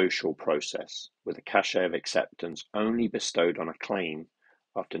social process with a cachet of acceptance only bestowed on a claim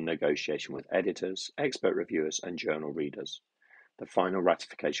after negotiation with editors, expert reviewers, and journal readers, the final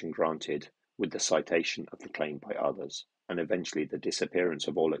ratification granted with the citation of the claim by others, and eventually the disappearance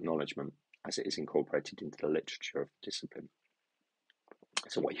of all acknowledgement as it is incorporated into the literature of the discipline.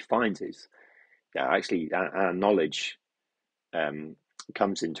 So what he finds is that actually our knowledge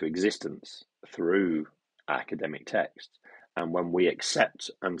comes into existence through academic texts, and when we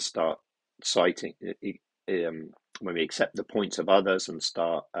accept and start citing, when we accept the points of others and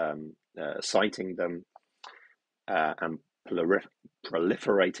start citing them and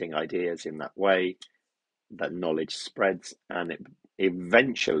proliferating ideas in that way, that knowledge spreads, and it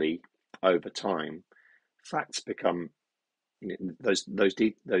eventually, over time, facts become those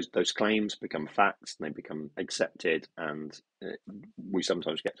claims become facts, and they become accepted, and we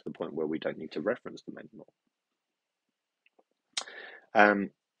sometimes get to the point where we don't need to reference them anymore.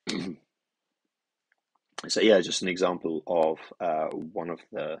 So yeah, just an example of one of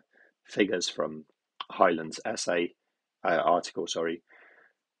the figures from Hyland's article,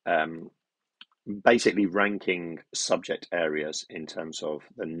 basically ranking subject areas in terms of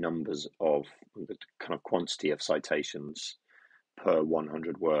the numbers of the kind of quantity of citations per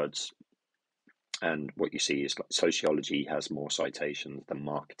 100 words. And what you see is like sociology has more citations than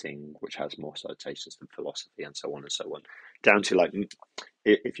marketing, which has more citations than philosophy, and so on and so on, down to like,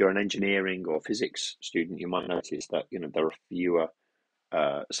 if you're an engineering or physics student, you might notice that there are fewer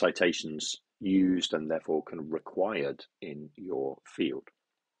citations used and therefore kind of required in your field.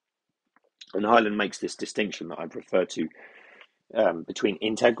 And Hyland makes this distinction that I've referred to between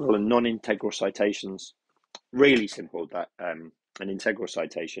integral and non-integral citations. Really simple, that an integral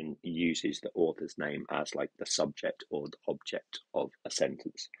citation uses the author's name as like the subject or the object of a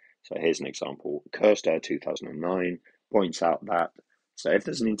sentence. So here's an example. Kirster, 2009, points out that, so if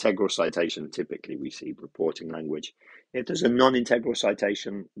there's an integral citation, typically we see reporting language. If there's a non-integral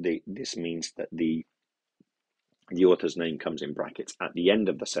citation, this means that the author's name comes in brackets at the end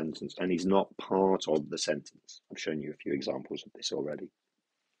of the sentence and is not part of the sentence. I've shown you a few examples of this already.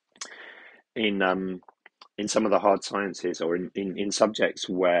 In some of the hard sciences, or in subjects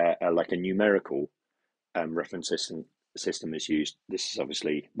where like a numerical reference system is used, this is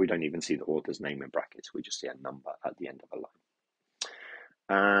obviously, we don't even see the author's name in brackets, we just see a number at the end of a line.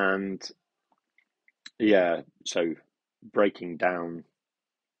 And yeah, so breaking down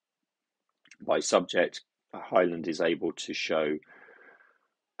by subject, Hyland is able to show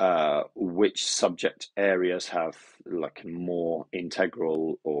which subject areas have like more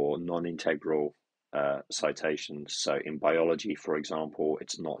integral or non-integral citations. So in biology, for example,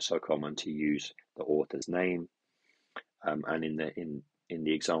 it's not so common to use the author's name, and in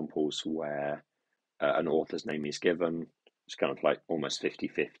the examples where an author's name is given, it's kind of like almost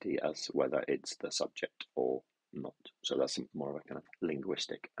 50-50 as whether it's the subject or not. So that's more of a kind of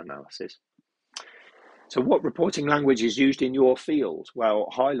linguistic analysis. So what reporting language is used in your field? Well,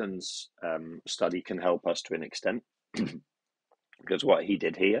 Hyland's study can help us to an extent, because what he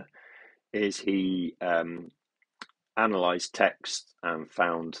did here is he analysed text and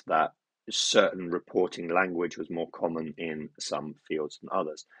found that certain reporting language was more common in some fields than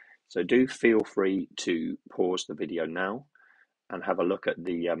others. So do feel free to pause the video now and have a look at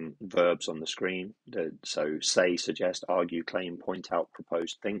the verbs on the screen. So say, suggest, argue, claim, point out,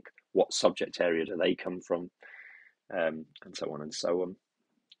 propose, think. What subject area do they come from? And so on and so on.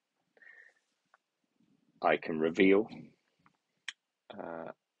 I can reveal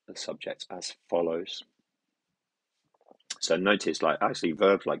the subjects as follows. So notice, like, actually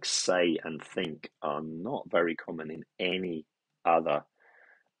verbs like say and think are not very common in any other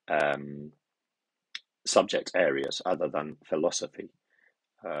subject areas other than philosophy.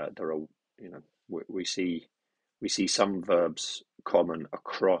 There are, we see some verbs common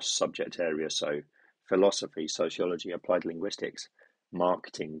across subject areas. So philosophy, sociology, applied linguistics,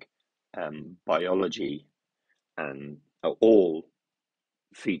 marketing, biology, and all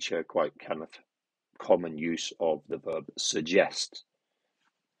feature quite kind of common use of the verb suggest,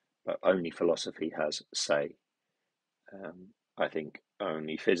 but only philosophy has say. I think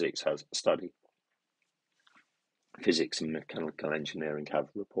only physics has study. Physics and mechanical engineering have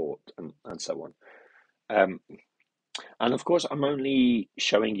report, and so on. And of course, I'm only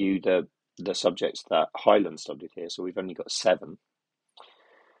showing you the subjects that Hyland studied here, so we've only got 7.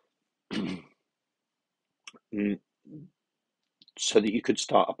 So that you could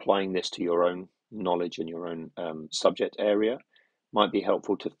start applying this to your own knowledge and your own subject area, might be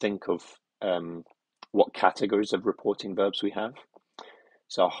helpful to think of what categories of reporting verbs we have.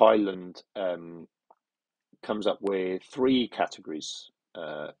 So Hyland comes up with 3 categories,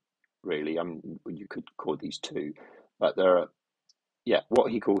 really. You could call these 2, but there are,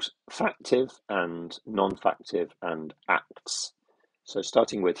 what he calls factive and non-factive and acts. So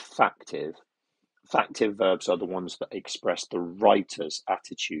starting with factive verbs are the ones that express the writer's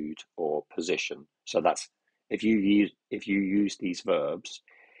attitude or position. So that's, if you use these verbs,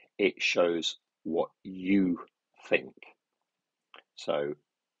 it shows what you think. So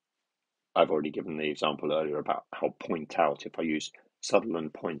I've already given the example earlier about how point out, if I use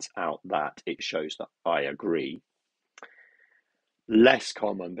Sutherland points out that, it shows that I agree. Less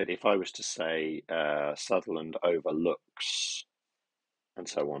common, but if I was to say Sutherland overlooks and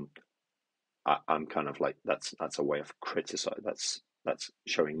so on, I'm kind of like, that's a way of criticizing, that's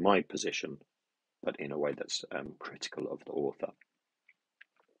showing my position, but in a way that's critical of the author.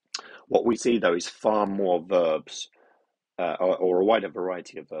 What we see though is far more verbs or a wider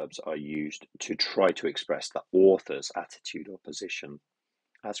variety of verbs are used to try to express the author's attitude or position,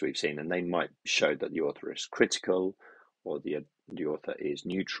 as we've seen, and they might show that the author is critical, or the author is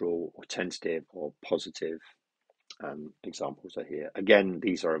neutral, or tentative, or positive. Examples are here. Again,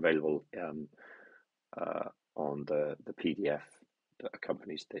 these are available on the PDF that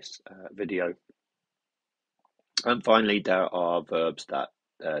accompanies this video. And finally, there are verbs that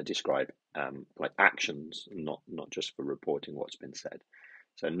describe like actions, not just for reporting what's been said.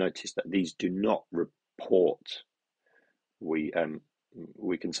 So notice that these do not report. We can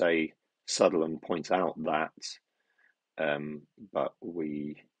say Sutherland points out that, but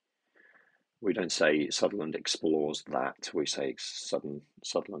we don't say Sutherland explores that. We say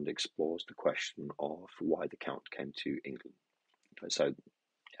Sutherland explores the question of why the Count came to England. So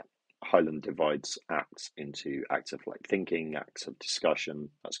Hyland divides acts into acts of like thinking, acts of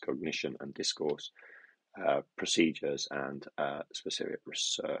discussion, that's cognition and discourse, procedures, and specific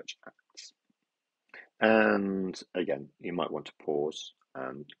research acts. And again, you might want to pause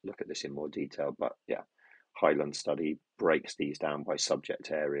and look at this in more detail, but yeah, Hyland's study breaks these down by subject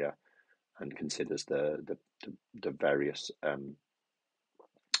area and considers the various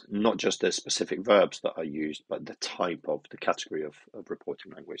not just the specific verbs that are used, but the type of the category of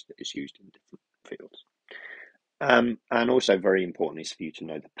reporting language that is used in different fields. And also very important is for you to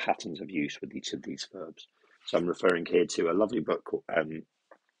know the patterns of use with each of these verbs. So I'm referring here to a lovely book called,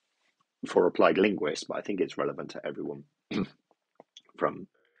 for applied linguists, but I think it's relevant to everyone, from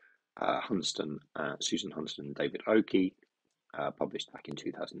Susan Hunston and David Oakey, published back in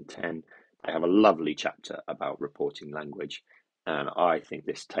 2010. They have a lovely chapter about reporting language, and I think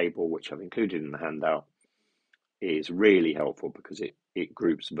this table, which I've included in the handout, is really helpful because it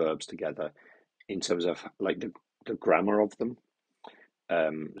groups verbs together in terms of like the grammar of them.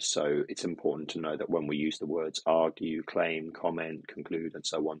 So it's important to know that when we use the words argue, claim, comment, conclude, and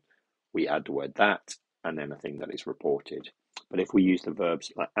so on, we add the word that and then a thing that is reported. But if we use the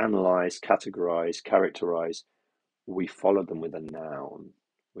verbs like analyze, categorize, characterize, we follow them with a noun.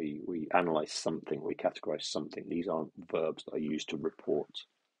 We analyze something, we categorize something. These aren't verbs that are used to report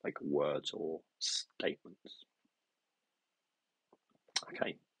like words or statements.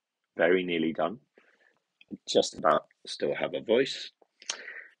 Okay, very nearly done. Just about still have a voice.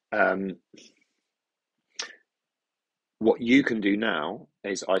 What you can do now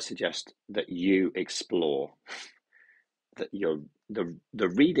is I suggest that you explore that the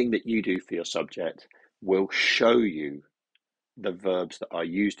reading that you do for your subject will show you the verbs that are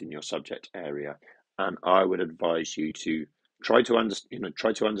used in your subject area, and I would advise you to try to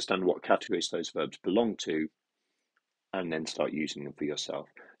understand what categories those verbs belong to, and then start using them for yourself.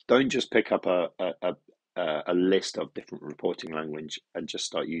 Don't just pick up a list of different reporting language and just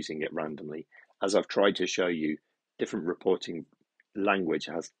start using it randomly. As I've tried to show you, different reporting language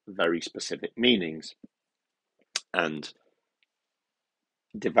has very specific meanings, and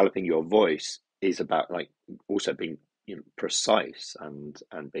developing your voice is about like also being precise and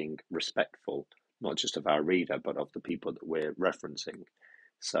being respectful, not just of our reader but of the people that we're referencing.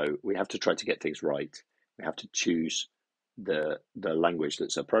 So we have to try to get things right. We have to choose the language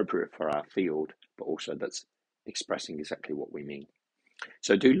that's appropriate for our field, but also that's expressing exactly what we mean.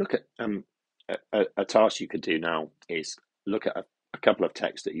 So do look at a task you could do now is look at a couple of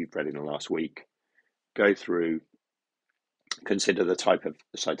texts that you've read in the last week, go through, consider the type of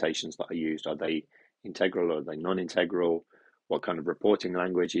citations that are used. Are they integral or are they non-integral? What kind of reporting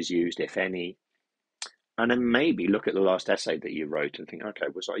language is used, if any? And then maybe look at the last essay that you wrote and think, okay,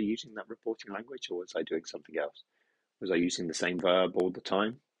 was I using that reporting language or was I doing something else? Was I using the same verb all the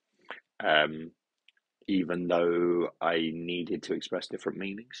time? Even though I needed to express different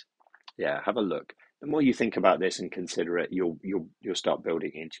meanings? Yeah, have a look. The more you think about this and consider it, you'll start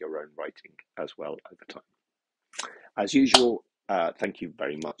building into your own writing as well over time. As usual, thank you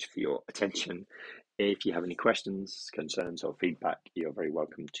very much for your attention. If you have any questions, concerns, or feedback, you're very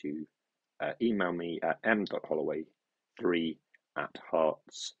welcome to email me at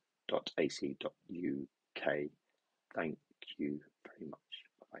m.holloway3@hearts.ac.uk. Thank you very much.